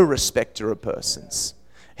no respecter of persons.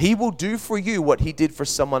 He will do for you what he did for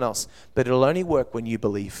someone else, but it'll only work when you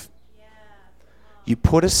believe. You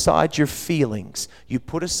put aside your feelings. You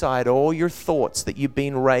put aside all your thoughts that you've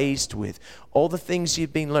been raised with, all the things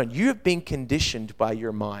you've been learned. You have been conditioned by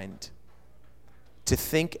your mind to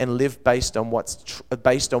think and live based on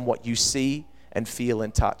what you see and feel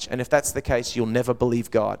and touch. And if that's the case, you'll never believe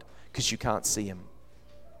God because you can't see him.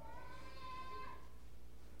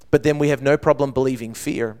 But then we have no problem believing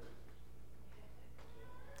fear.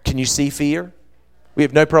 Can you see fear? We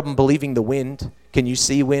have no problem believing the wind. Can you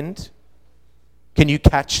see wind? Can you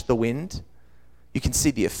catch the wind? You can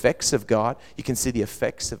see the effects of God. You can see the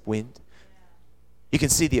effects of wind. You can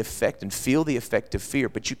see the effect and feel the effect of fear,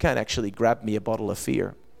 but you can't actually grab me a bottle of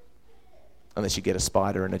fear unless you get a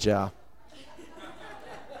spider in a jar.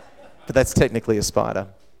 But that's technically a spider.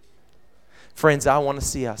 Friends, I want to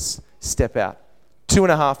see us step out.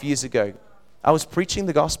 2.5 years ago, I was preaching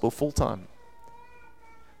the gospel full time,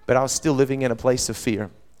 but I was still living in a place of fear.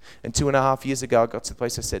 And 2.5 years ago, I got to the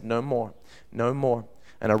place I said, no more, no more.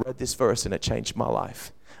 And I read this verse and it changed my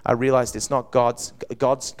life. I realized it's not God's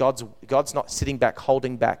not sitting back,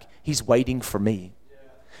 holding back. He's waiting for me.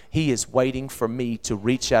 He is waiting for me to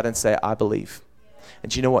reach out and say, I believe.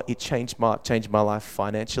 And you know what? It changed my life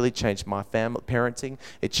financially, changed my family, parenting.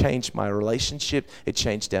 It changed my relationship. It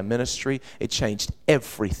changed our ministry. It changed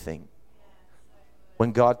everything.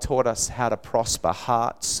 When God taught us how to prosper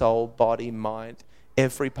heart, soul, body, mind,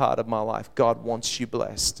 every part of my life, God wants you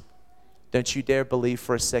blessed. Don't you dare believe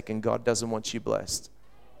for a second God doesn't want you blessed.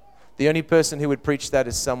 The only person who would preach that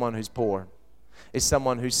is someone who's poor, is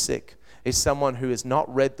someone who's sick, is someone who has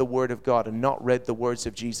not read the Word of God and not read the words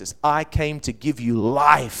of Jesus. I came to give you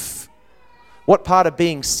life. What part of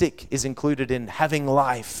being sick is included in having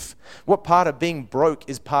life? What part of being broke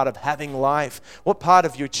is part of having life? What part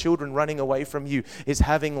of your children running away from you is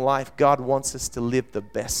having life? God wants us to live the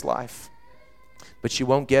best life. But you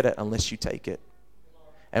won't get it unless you take it.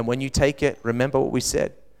 And when you take it, remember what we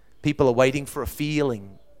said. People are waiting for a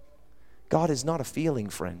feeling. God is not a feeling,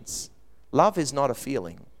 friends. Love is not a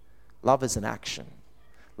feeling. Love is an action.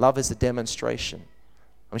 Love is a demonstration.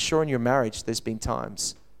 I'm sure in your marriage there's been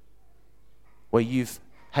times where you've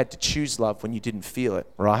had to choose love when you didn't feel it,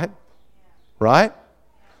 right? Right?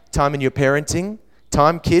 Time in your parenting,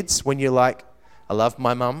 time, kids, when you're like, I love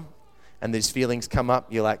my mum, and these feelings come up,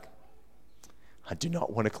 you're like, I do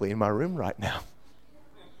not want to clean my room right now.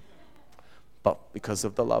 But because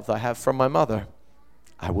of the love I have from my mother,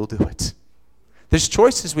 I will do it. There's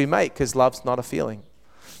choices we make because love's not a feeling.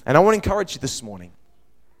 And I want to encourage you this morning.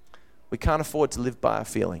 We can't afford to live by our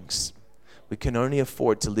feelings. We can only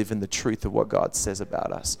afford to live in the truth of what God says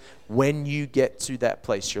about us. When you get to that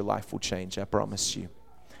place, your life will change, I promise you.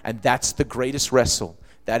 And that's the greatest wrestle.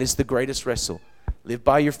 That is the greatest wrestle. Live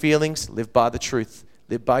by your feelings, live by the truth.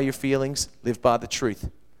 Live by your feelings, live by the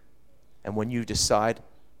truth. And when you decide,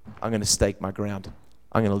 I'm going to stake my ground,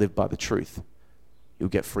 I'm going to live by the truth, you'll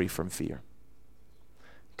get free from fear.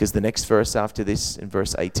 Because the next verse after this, in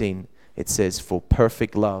verse 18, it says, for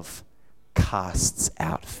perfect love casts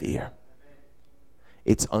out fear.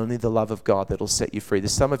 It's only the love of God that'll set you free.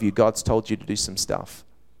 There's some of you, God's told you to do some stuff,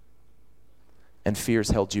 and fear has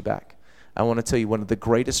held you back. I want to tell you one of the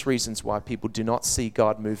greatest reasons why people do not see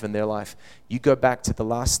God move in their life. You go back to the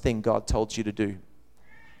last thing God told you to do,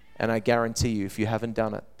 and I guarantee you, if you haven't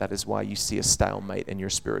done it, that is why you see a stalemate in your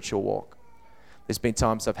spiritual walk. There's been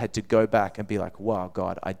times I've had to go back and be like, wow,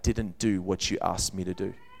 God, I didn't do what you asked me to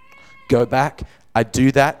do. Go back, I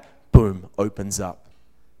do that, boom, opens up.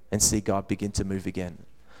 And see God begin to move again.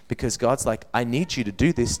 Because God's like, I need you to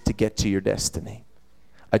do this to get to your destiny.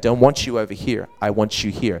 I don't want you over here. I want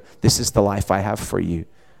you here. This is the life I have for you.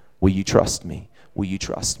 Will you trust me? Will you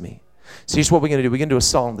trust me? So here's what we're going to do. We're going to do a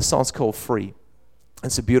song. The song's called Free.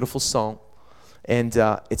 It's a beautiful song. And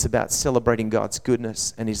it's about celebrating God's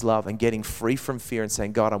goodness and His love and getting free from fear and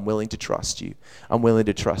saying, God, I'm willing to trust you. I'm willing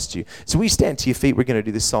to trust you. So we stand to your feet. We're going to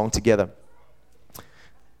do this song together. It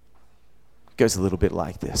goes a little bit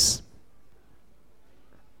like this.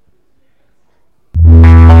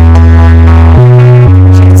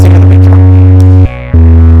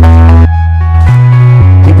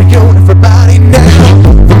 Here we go, everybody now.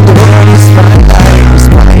 The Lord is my light, is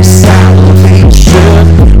my salvation.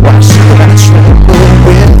 Why should I tremble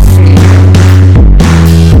with fear?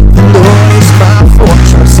 The Lord is my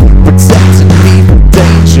fortress, protecting me from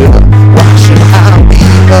danger. Why should I be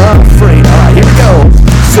afraid? All right, here we go.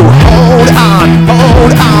 So hold on,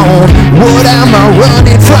 what am I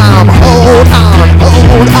running from? Hold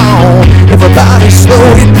on, everybody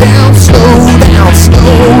slow it down, slow down,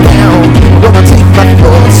 slow down. I'm gonna take my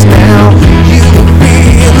thoughts now. You've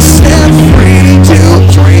been set free, 2,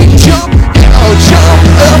 3, jump, jump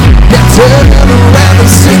up, now turn around and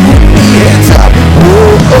sing with me, hands up.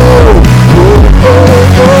 Whoa, oh, whoa,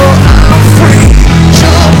 oh, oh, I'm free.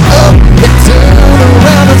 Jump up, now turn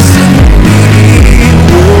around and sing with me.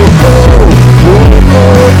 Whoa, oh, whoa,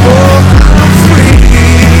 oh, oh, I'm free.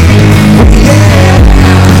 Yeah,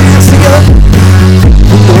 sing it up.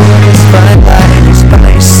 The Lord is my light, is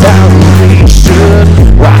my salvation.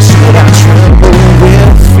 Why should I tremble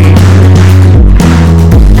with fear?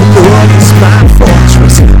 The Lord is my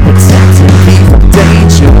fortress, protecting me from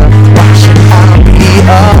danger. Why should I be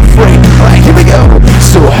afraid? All right, here we go.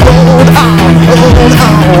 So hold on,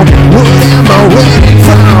 what am I running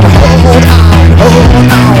from? Hold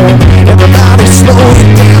on, everybody slow it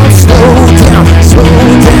down, slow down, slow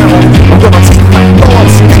down. I'm gonna take my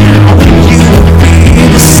thoughts now. You've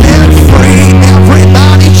been set free,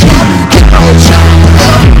 everybody jump, jump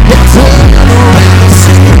up, and turn around and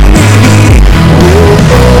sing with me. Whoa,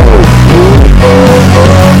 oh,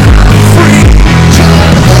 I'm free.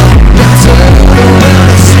 Jump up, and turn around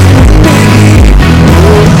and sing with me.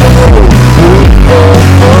 Whoa,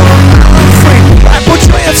 I'm free. All right, put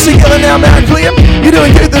your hands together now, Mount Clear. You're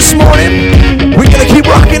doing good this morning. We're gonna keep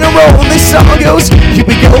rocking and rolling. This song goes, here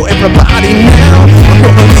we go, everybody now. I'm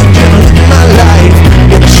gonna live my life.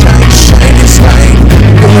 Gonna shine this light.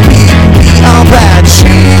 Gonna be all right,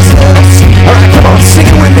 Jesus. All right, come on, sing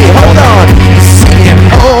it with me. Hold on, sing it.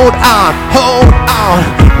 Hold on.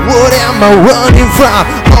 What am I running from?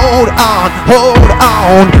 Hold on.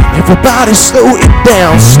 Everybody slow it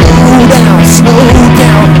down, slow down.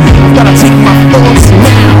 I've gotta take my thoughts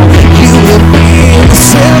now. You have been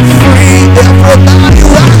set free. Everybody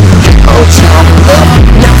rock, jump up,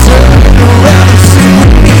 now turn around and sing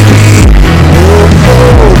with me.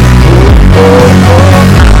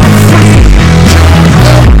 I'm free. Jump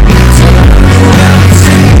up, turn around and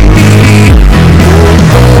sing with me.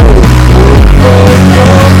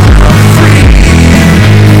 I'm free.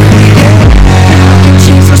 Yeah, give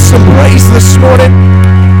Jesus some praise this morning.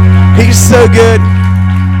 He's so good.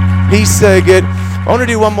 He's so good. I want to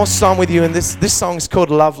do one more song with you, and this song is called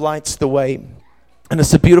Love Lights the Way. And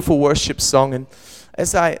it's a beautiful worship song. And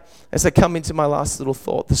as I come into my last little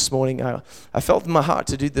thought this morning, I felt in my heart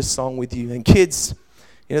to do this song with you. And kids,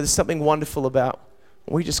 you know, there's something wonderful about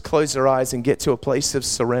when we just close our eyes and get to a place of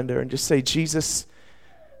surrender and just say, Jesus,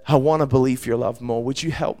 I want to believe your love more. Would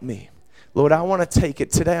you help me? Lord, I want to take it.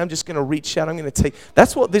 Today I'm just going to reach out. I'm going to take.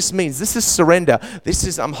 That's what this means. This is surrender. This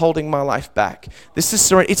is I'm holding my life back. This is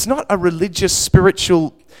surrender. It's not a religious,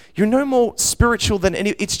 spiritual. You're no more spiritual than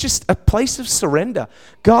any. It's just a place of surrender.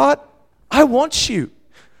 God, I want you.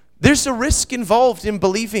 There's a risk involved in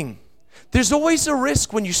believing. There's always a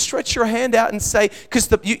risk when you stretch your hand out and say, because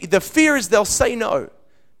the fear is they'll say no.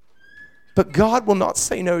 But God will not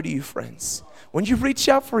say no to you, friends. When you reach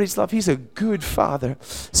out for His love, He's a good Father.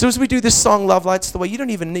 So as we do this song, Love Lights the Way, you don't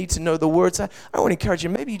even need to know the words. I want to encourage you.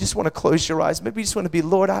 Maybe you just want to close your eyes. Maybe you just want to be,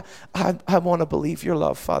 Lord, I want to believe your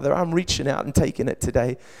love, Father. I'm reaching out and taking it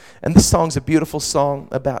today. And this song's a beautiful song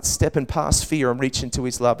about stepping past fear and reaching to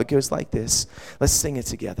His love. It goes like this. Let's sing it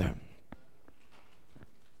together.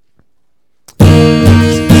 Thank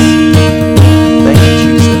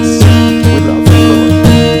you, Jesus. We love you, Lord.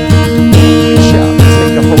 Reach out and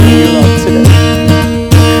take a hold of your love today.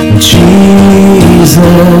 Jesus,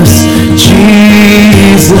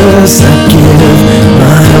 I give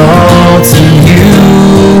my all to you.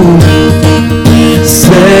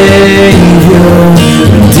 Savior,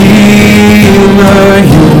 Redeemer,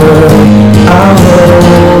 your word I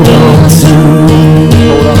hold on to.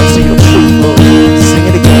 Hold on to your truth, Lord. Sing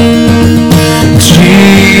it again.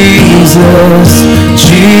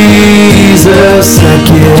 Jesus, I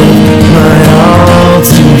give my all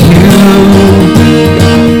to you.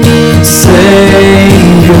 Savior,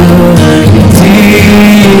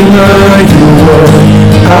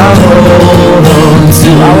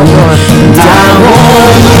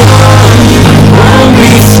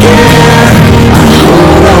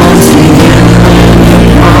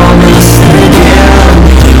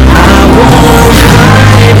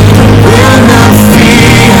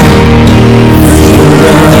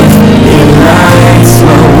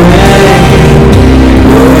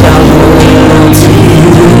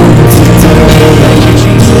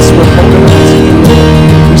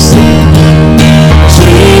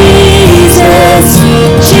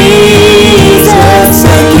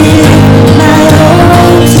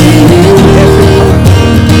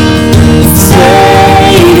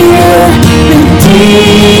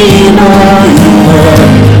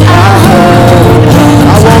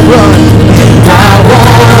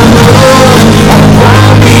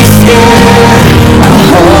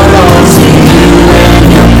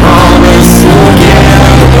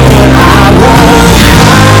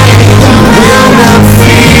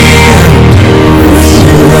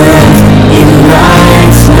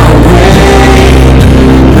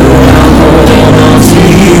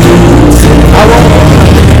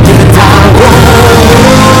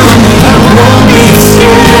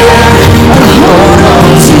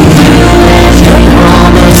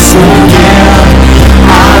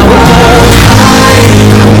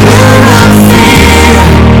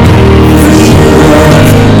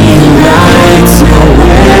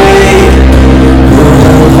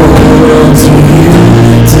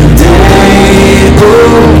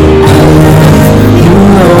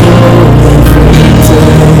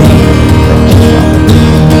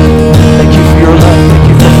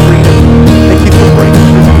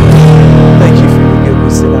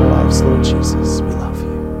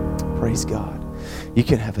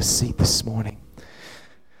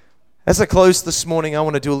 As I close this morning, I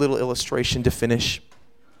want to do a little illustration to finish.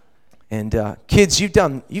 And kids, you've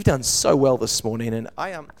done so well this morning. And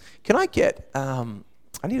can I get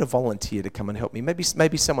I need a volunteer to come and help me.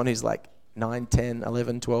 Maybe someone who's like 9, 10,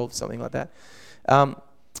 11, 12, something like that.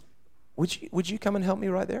 Would you come and help me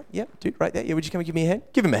right there? Yeah, dude, right there. Yeah, would you come and give me a hand?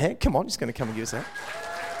 Give him a hand. Come on, he's going to come and give us a hand.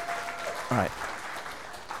 All right.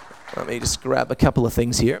 Let me just grab a couple of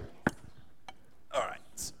things here. All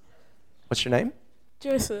right. What's your name?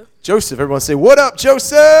 Joseph. Joseph. Everyone say, what up,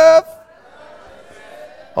 Joseph?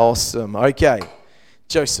 Awesome. Okay.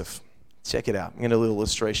 Joseph, check it out. I'm going to do a little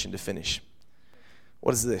illustration to finish.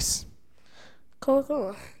 What is this?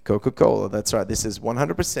 Coca-Cola. Coca-Cola. That's right. This is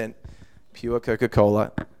 100% pure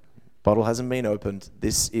Coca-Cola. Bottle hasn't been opened.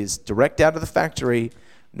 This is direct out of the factory,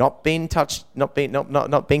 not been touched, not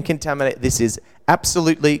been contaminated. This is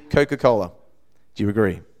absolutely Coca-Cola. Do you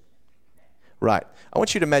agree? Right. I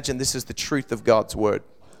want you to imagine this is the truth of God's word.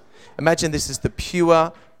 Imagine this is the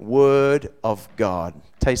pure word of God.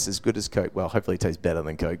 Tastes as good as Coke. Well, hopefully it tastes better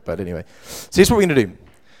than Coke, but anyway. So here's what we're going to do.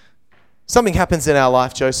 Something happens in our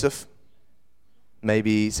life, Joseph.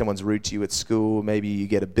 Maybe someone's rude to you at school. Maybe you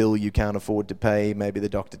get a bill you can't afford to pay. Maybe the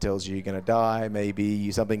doctor tells you you're going to die. Maybe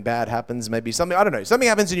something bad happens. Maybe something, I don't know, something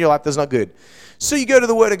happens in your life that's not good. So you go to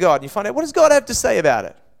the Word of God and you find out, what does God have to say about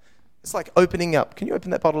it? It's like opening up. Can you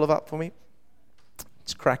open that bottle up for me?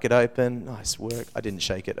 Just crack it open. Nice work. I didn't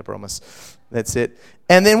shake it, I promise. That's it.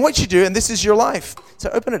 And then what you do, and this is your life. So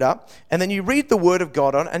open it up, and then you read the Word of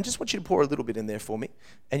God on, and just want you to pour a little bit in there for me.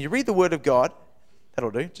 And you read the Word of God. That'll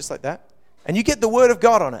do, just like that. And you get the Word of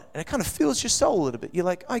God on it, and it kind of fills your soul a little bit. You're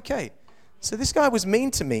like, okay, so this guy was mean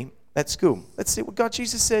to me at school. Let's see what God,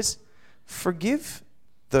 Jesus says. Forgive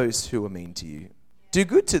those who are mean to you. Do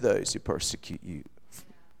good to those who persecute you.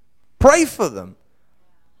 Pray for them.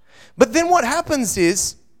 But then what happens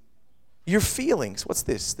is your feelings. What's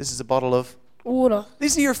this? This is a bottle of water.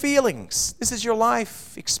 These are your feelings. This is your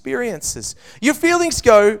life experiences. Your feelings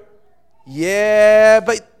go, yeah,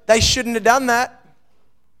 but they shouldn't have done that.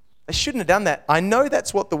 They shouldn't have done that. I know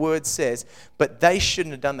that's what the word says, but they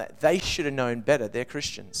shouldn't have done that. They should have known better. They're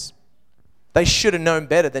Christians. They should have known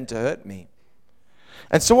better than to hurt me.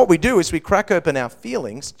 And so what we do is we crack open our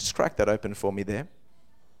feelings. Just crack that open for me there.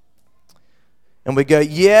 And we go,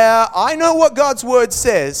 yeah, I know what God's word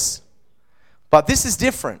says, but this is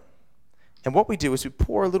different. And what we do is we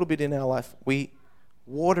pour a little bit in our life. We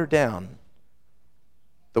water down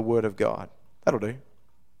the word of God. That'll do. And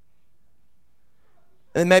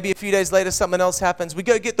then maybe a few days later, something else happens. We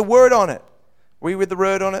go get the word on it. We read the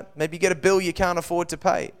word on it. Maybe you get a bill you can't afford to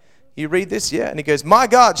pay. You read this, yeah, and it goes, my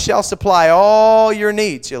God shall supply all your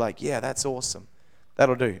needs. You're like, yeah, that's awesome.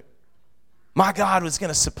 That'll do. My God was going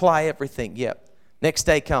to supply everything. Yep. Next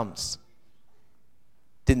day comes.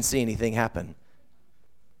 Didn't see anything happen.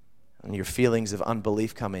 And your feelings of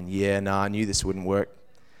unbelief come in. Yeah, I knew this wouldn't work.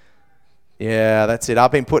 Yeah, that's it.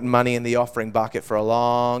 I've been putting money in the offering bucket for a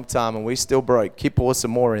long time, and we still broke. Keep pour some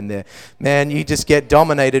more in there. Man, you just get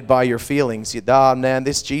dominated by your feelings. Man,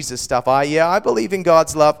 this Jesus stuff. I believe in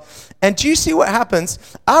God's love. And do you see what happens?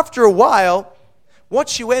 After a while,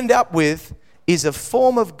 what you end up with is a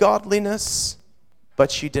form of godliness,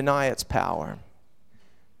 but you deny its power.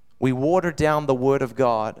 We water down the Word of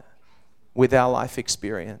God with our life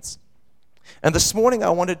experience. And this morning I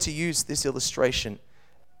wanted to use this illustration.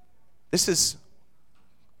 This is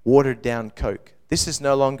watered down Coke. This is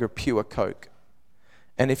no longer pure Coke.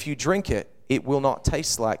 And if you drink it, it will not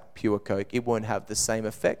taste like pure Coke. It won't have the same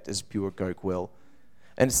effect as pure Coke will.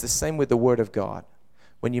 And it's the same with the Word of God.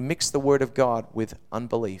 When you mix the Word of God with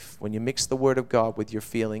unbelief, when you mix the Word of God with your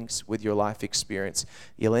feelings, with your life experience,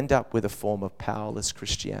 you'll end up with a form of powerless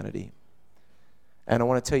Christianity. And I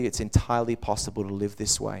want to tell you, it's entirely possible to live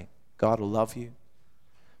this way. God will love you,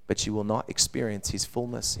 but you will not experience His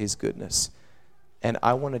fullness, His goodness. And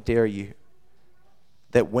I want to dare you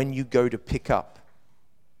that when you go to pick up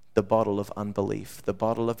the bottle of unbelief, the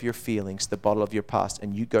bottle of your feelings, the bottle of your past,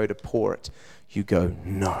 and you go to pour it, you go,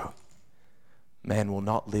 no. Man will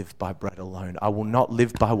not live by bread alone. I will not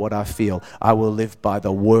live by what I feel. I will live by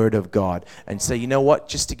the Word of God. And say, you know what?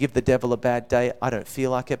 Just to give the devil a bad day, I don't feel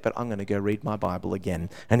like it, but I'm going to go read my Bible again.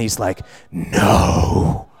 And he's like,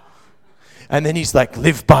 no. And then he's like,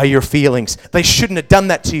 live by your feelings. They shouldn't have done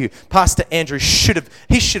that to you. Pastor Andrew should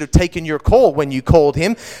have taken your call when you called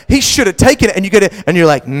him. He should have taken it. And you're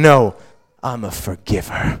like, no, I'm a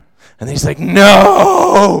forgiver. And then he's like,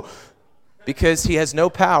 no. Because he has no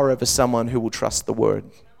power over someone who will trust the Word.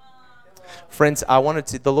 Friends,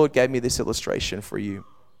 the Lord gave me this illustration for you.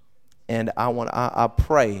 And I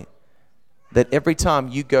pray that every time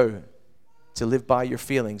you go to live by your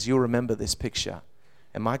feelings, you'll remember this picture.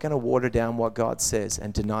 Am I going to water down what God says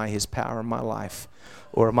and deny His power in my life?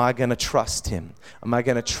 Or am I going to trust Him? Am I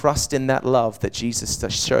going to trust in that love that Jesus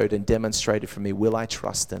showed and demonstrated for me? Will I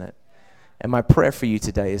trust in it? And my prayer for you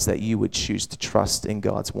today is that you would choose to trust in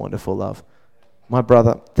God's wonderful love. My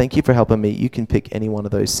brother, thank you for helping me. You can pick any one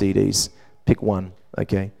of those CDs. Pick one,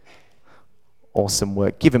 okay? Awesome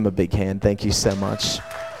work. Give him a big hand. Thank you so much.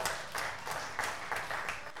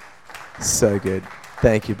 So good.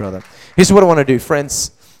 Thank you, brother. Here's what I want to do,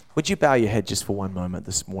 friends. Would you bow your head just for one moment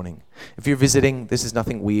this morning? If you're visiting, this is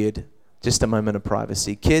nothing weird. Just a moment of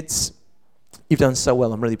privacy. Kids, you've done so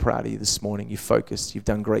well. I'm really proud of you this morning. You've focused. You've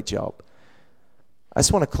done a great job. I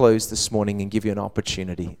just want to close this morning and give you an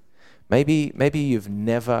opportunity. Maybe you've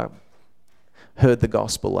never heard the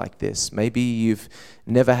gospel like this. Maybe you've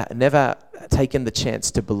never taken the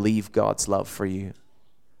chance to believe God's love for you.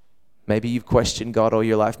 Maybe you've questioned God all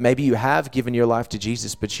your life. Maybe you have given your life to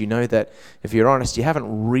Jesus, but you know that if you're honest, you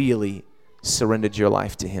haven't really surrendered your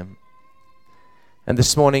life to Him. And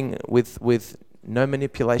this morning, with no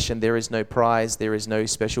manipulation, there is no prize, there is no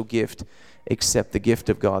special gift except the gift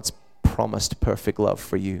of God's promised perfect love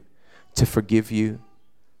for you, to forgive you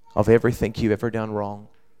of everything you've ever done wrong.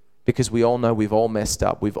 Because we all know we've all messed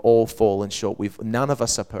up. We've all fallen short. None of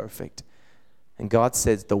us are perfect. And God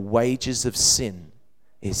says the wages of sin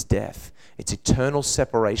is death. It's eternal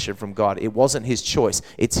separation from God. It wasn't His choice.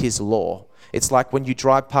 It's His law. It's like when you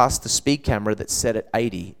drive past the speed camera that's set at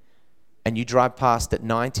 80 and you drive past at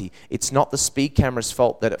 90. It's not the speed camera's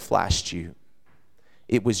fault that it flashed you.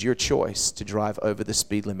 It was your choice to drive over the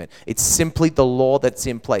speed limit. It's simply the law that's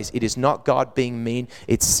in place. It is not God being mean.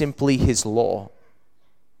 It's simply His law.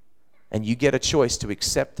 And you get a choice to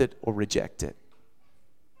accept it or reject it.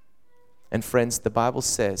 And friends, the Bible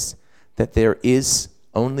says that there is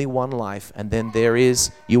only one life, and then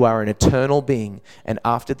you are an eternal being, and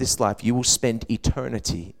after this life you will spend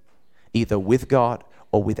eternity either with God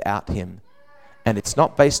or without Him. And it's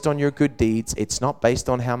not based on your good deeds. It's not based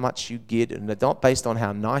on how much you get, and it's not based on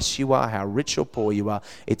how nice you are, how rich or poor you are.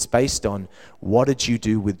 It's based on, what did you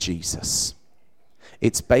do with Jesus?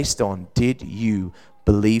 It's based on, did you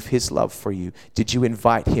believe His love for you? Did you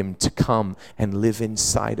invite Him to come and live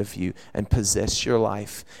inside of you and possess your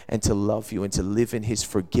life and to love you and to live in His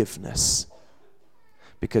forgiveness?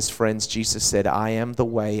 Because friends, Jesus said, I am the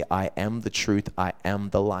way, I am the truth, I am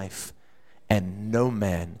the life. And no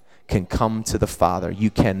man can come to the Father. You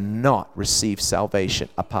cannot receive salvation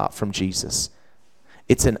apart from Jesus.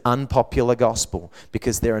 It's an unpopular gospel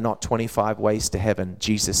because there are not 25 ways to heaven.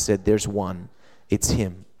 Jesus said there's one. It's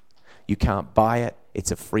Him. You can't buy it.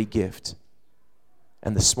 It's a free gift.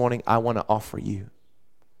 And this morning, I want to offer you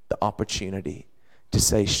the opportunity to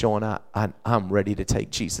say, Sean, I'm ready to take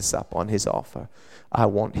Jesus up on His offer. I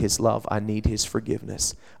want His love. I need His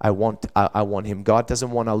forgiveness. I want Him. God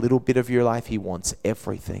doesn't want a little bit of your life. He wants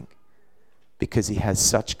everything. because he has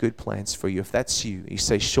such good plans for you. If that's you, you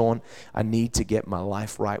say, Sean, I need to get my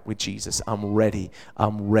life right with Jesus. I'm ready.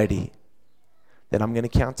 I'm ready. Then I'm going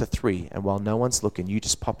to count to 3. And while no one's looking, you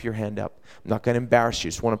just pop your hand up. I'm not going to embarrass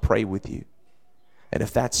you. Just want to pray with you. And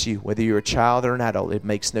if that's you, whether you're a child or an adult, it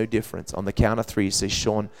makes no difference. On the count of 3, you say,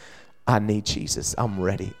 Sean, I need Jesus. I'm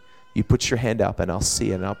ready. You put your hand up and I'll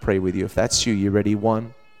see it and I'll pray with you. If that's you, you ready?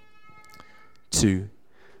 1, 2,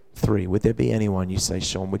 3. Would there be anyone? You say,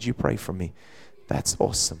 Sean, would you pray for me? That's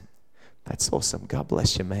awesome. That's awesome. God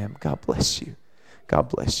bless you, ma'am. God bless you. God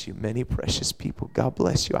bless you. Many precious people. God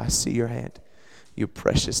bless you. I see your hand. You're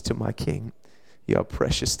precious to my King. You're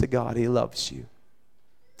precious to God. He loves you.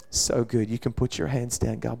 So good. You can put your hands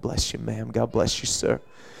down. God bless you, ma'am. God bless you, sir.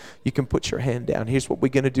 You can put your hand down. Here's what we're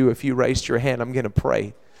going to do. If you raised your hand, I'm going to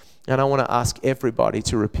pray. And I want to ask everybody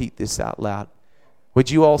to repeat this out loud. Would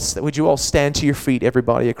you all stand to your feet,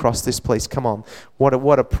 everybody across this place? Come on.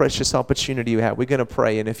 What a precious opportunity you have. We're going to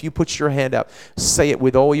pray. And if you put your hand up, say it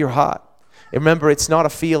with all your heart. And remember, it's not a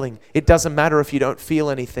feeling. It doesn't matter if you don't feel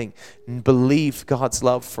anything. Believe God's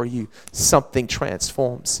love for you. Something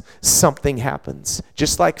transforms. Something happens.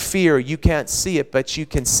 Just like fear, you can't see it, but you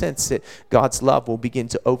can sense it. God's love will begin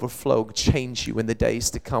to overflow, change you in the days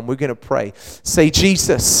to come. We're going to pray. Say,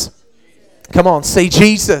 Jesus. Come on, say,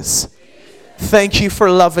 Jesus. Thank you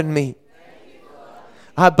for loving me.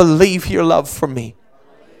 I believe your love for me.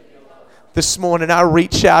 This morning, I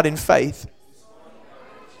reach out in faith.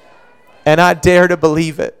 And I dare to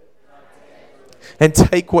believe it and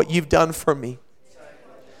take what you've done for me.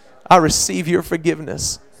 I receive your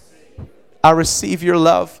forgiveness. I receive your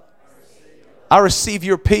love. I receive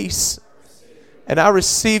your peace. And I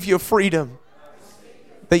receive your freedom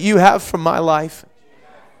that you have for my life.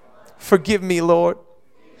 Forgive me, Lord,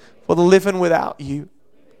 for living without you.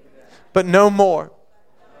 But no more.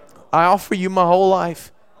 I offer you my whole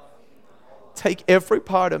life. Take every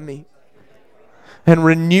part of me and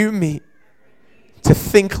renew me to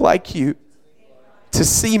think like you, to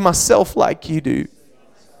see myself like you do,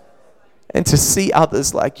 and to see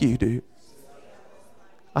others like you do.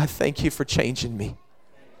 I thank you for changing me.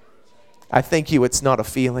 I thank you it's not a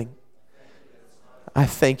feeling. I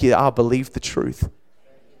thank you I believe the truth,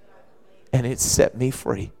 and it set me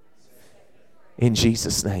free. In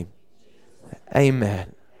Jesus' name,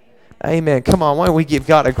 amen. Amen. Come on, why don't we give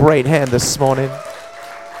God a great hand this morning?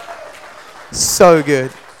 So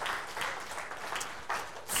good.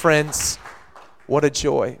 Friends, what a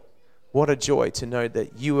joy. What a joy to know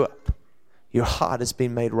that your heart has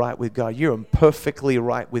been made right with God. You're perfectly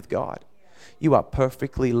right with God. You are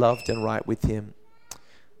perfectly loved and right with Him.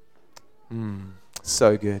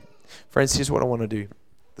 So good. Friends, here's what I want to do.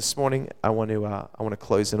 This morning, I want to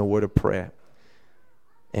close in a word of prayer.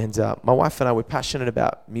 And my wife and I, we're passionate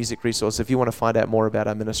about Music Resource. If you want to find out more about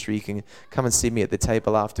our ministry, you can come and see me at the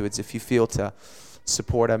table afterwards. If you feel to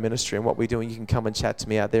support our ministry and what we're doing, you can come and chat to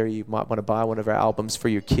me out there. You might want to buy one of our albums for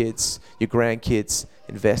your kids, your grandkids,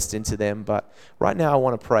 invest into them. But right now I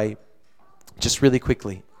want to pray just really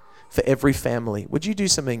quickly for every family. Would you do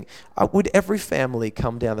something? Would every family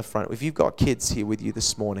come down the front? If you've got kids here with you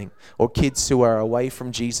this morning, or kids who are away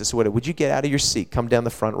from Jesus or whatever, would you get out of your seat, come down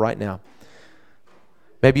the front right now?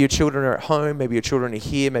 Maybe your children are at home, maybe your children are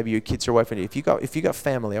here, maybe your kids are away from you. If you got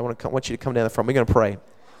family, I want you to come down the front. We're going to pray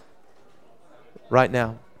right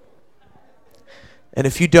now. And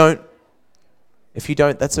if you don't,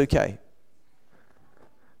 that's okay.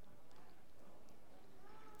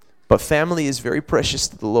 But family is very precious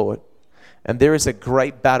to the Lord. And there is a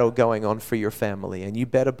great battle going on for your family, and you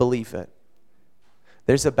better believe it.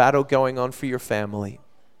 There's a battle going on for your family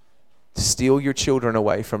to steal your children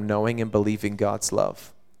away from knowing and believing God's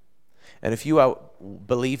love. And if you are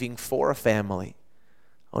believing for a family,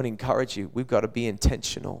 I want to encourage you, we've got to be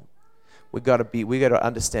intentional. We've got to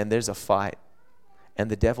understand there's a fight,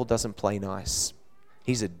 and the devil doesn't play nice.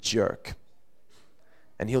 He's a jerk,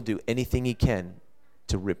 and he'll do anything he can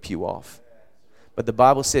to rip you off. But the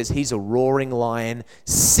Bible says he's a roaring lion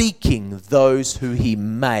seeking those who he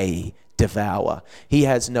may devour. He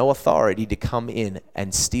has no authority to come in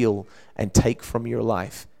and steal and take from your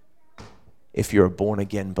life if you're a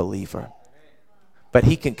born-again believer. But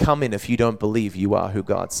he can come in if you don't believe you are who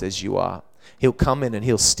God says you are. He'll come in and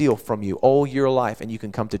he'll steal from you all your life, and you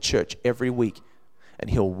can come to church every week and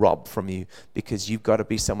he'll rob from you because you've got to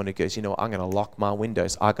be someone who goes, I'm going to lock my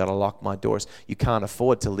windows. I got to lock my doors. You can't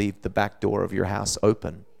afford to leave the back door of your house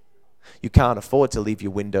open. You can't afford to leave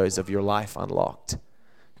your windows of your life unlocked.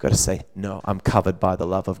 You've got to say, no, I'm covered by the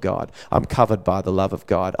love of God. I'm covered by the love of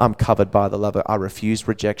God. I'm covered by the love of I refuse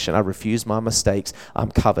rejection. I refuse my mistakes.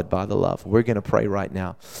 I'm covered by the love. We're going to pray right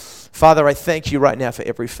now. Father, I thank you right now for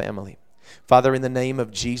every family. Father, in the name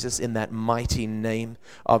of Jesus, in that mighty name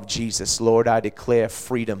of Jesus, Lord, I declare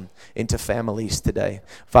freedom into families today.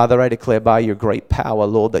 Father, I declare by your great power,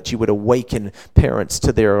 Lord, that you would awaken parents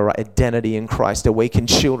to their identity in Christ, awaken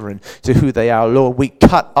children to who they are. Lord, we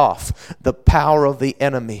cut off the power of the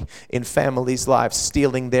enemy in families' lives,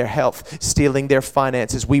 stealing their health, stealing their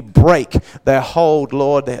finances. We break their hold,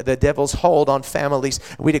 Lord, the devil's hold on families.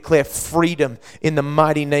 We declare freedom in the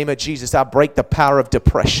mighty name of Jesus. I break the power of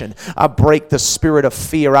depression. I break the spirit of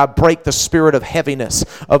fear. I break the spirit of heaviness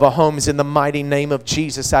over homes in the mighty name of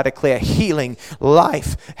Jesus. I declare healing,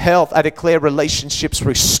 life, health. I declare relationships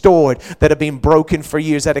restored that have been broken for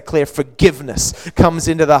years. I declare forgiveness comes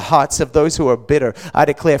into the hearts of those who are bitter. I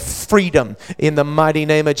declare freedom in the mighty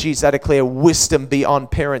name of Jesus. I declare wisdom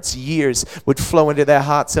beyond parents' years would flow into their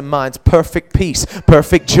hearts and minds. Perfect peace,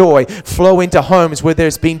 perfect joy flow into homes where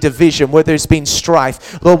there's been division, where there's been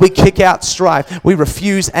strife. Lord, we kick out strife. We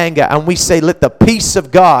refuse anger, and we say, let the peace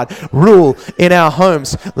of God rule in our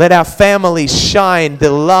homes. Let our families shine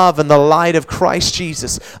the love and the light of Christ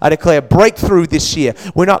Jesus. I declare breakthrough this year.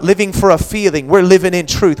 We're not living for a feeling. We're living in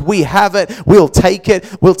truth. We have it. We'll take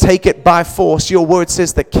it. We'll take it by force. Your word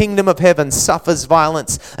says the kingdom of heaven suffers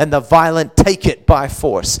violence, and the violent take it by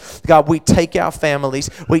force. God, we take our families.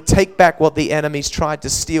 We take back what the enemy's tried to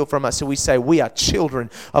steal from us, and we say we are children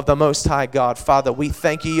of the Most High God. Father, we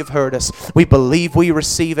thank you. You've heard us. We believe, we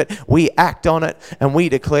receive it, we act on it, and we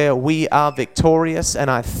declare we are victorious. And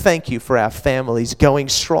I thank you for our families going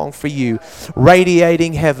strong for you,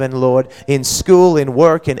 radiating heaven, Lord, in school, in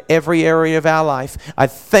work, in every area of our life. I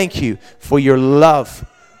thank you for your love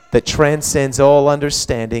that transcends all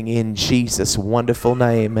understanding in Jesus' wonderful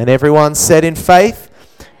name. And everyone said in faith,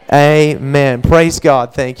 amen. Praise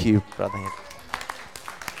God. Thank you, Brother Andrew.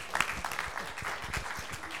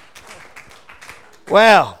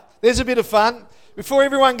 Wow, there's a bit of fun. Before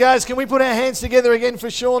everyone goes, can we put our hands together again for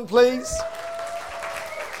Sean, please?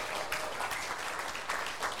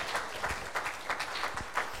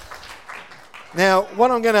 Now,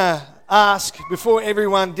 what I'm going to ask before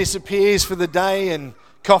everyone disappears for the day and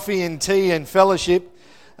coffee and tea and fellowship,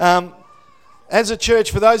 as a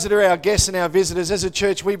church, for those that are our guests and our visitors, as a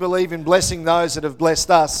church, we believe in blessing those that have blessed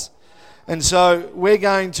us. And so we're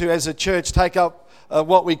going to, as a church, take up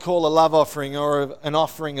what we call a love offering, or an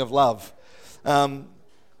offering of love.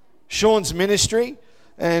 Sean's ministry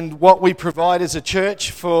and what we provide as a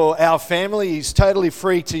church for our family is totally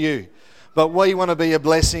free to you. But we want to be a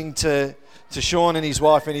blessing to Sean and his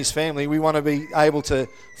wife and his family. We want to be able to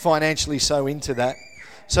financially sow into that.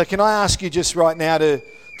 So can I ask you just right now to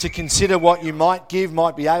consider what you might give,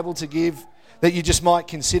 might be able to give, that you just might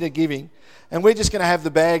consider giving. And we're just going to have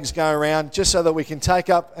the bags go around just so that we can take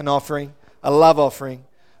up an offering, a love offering,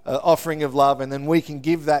 an offering of love, and then we can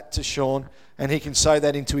give that to Sean and he can sow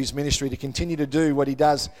that into his ministry to continue to do what he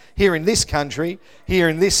does here in this country, here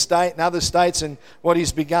in this state and other states, and what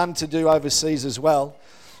he's begun to do overseas as well.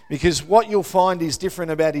 Because what you'll find is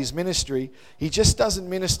different about his ministry. He just doesn't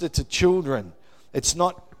minister to children. It's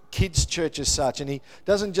not kids' church as such, and he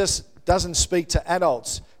doesn't speak to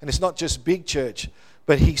adults, and it's not just big church,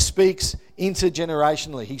 but he speaks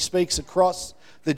intergenerationally. He speaks across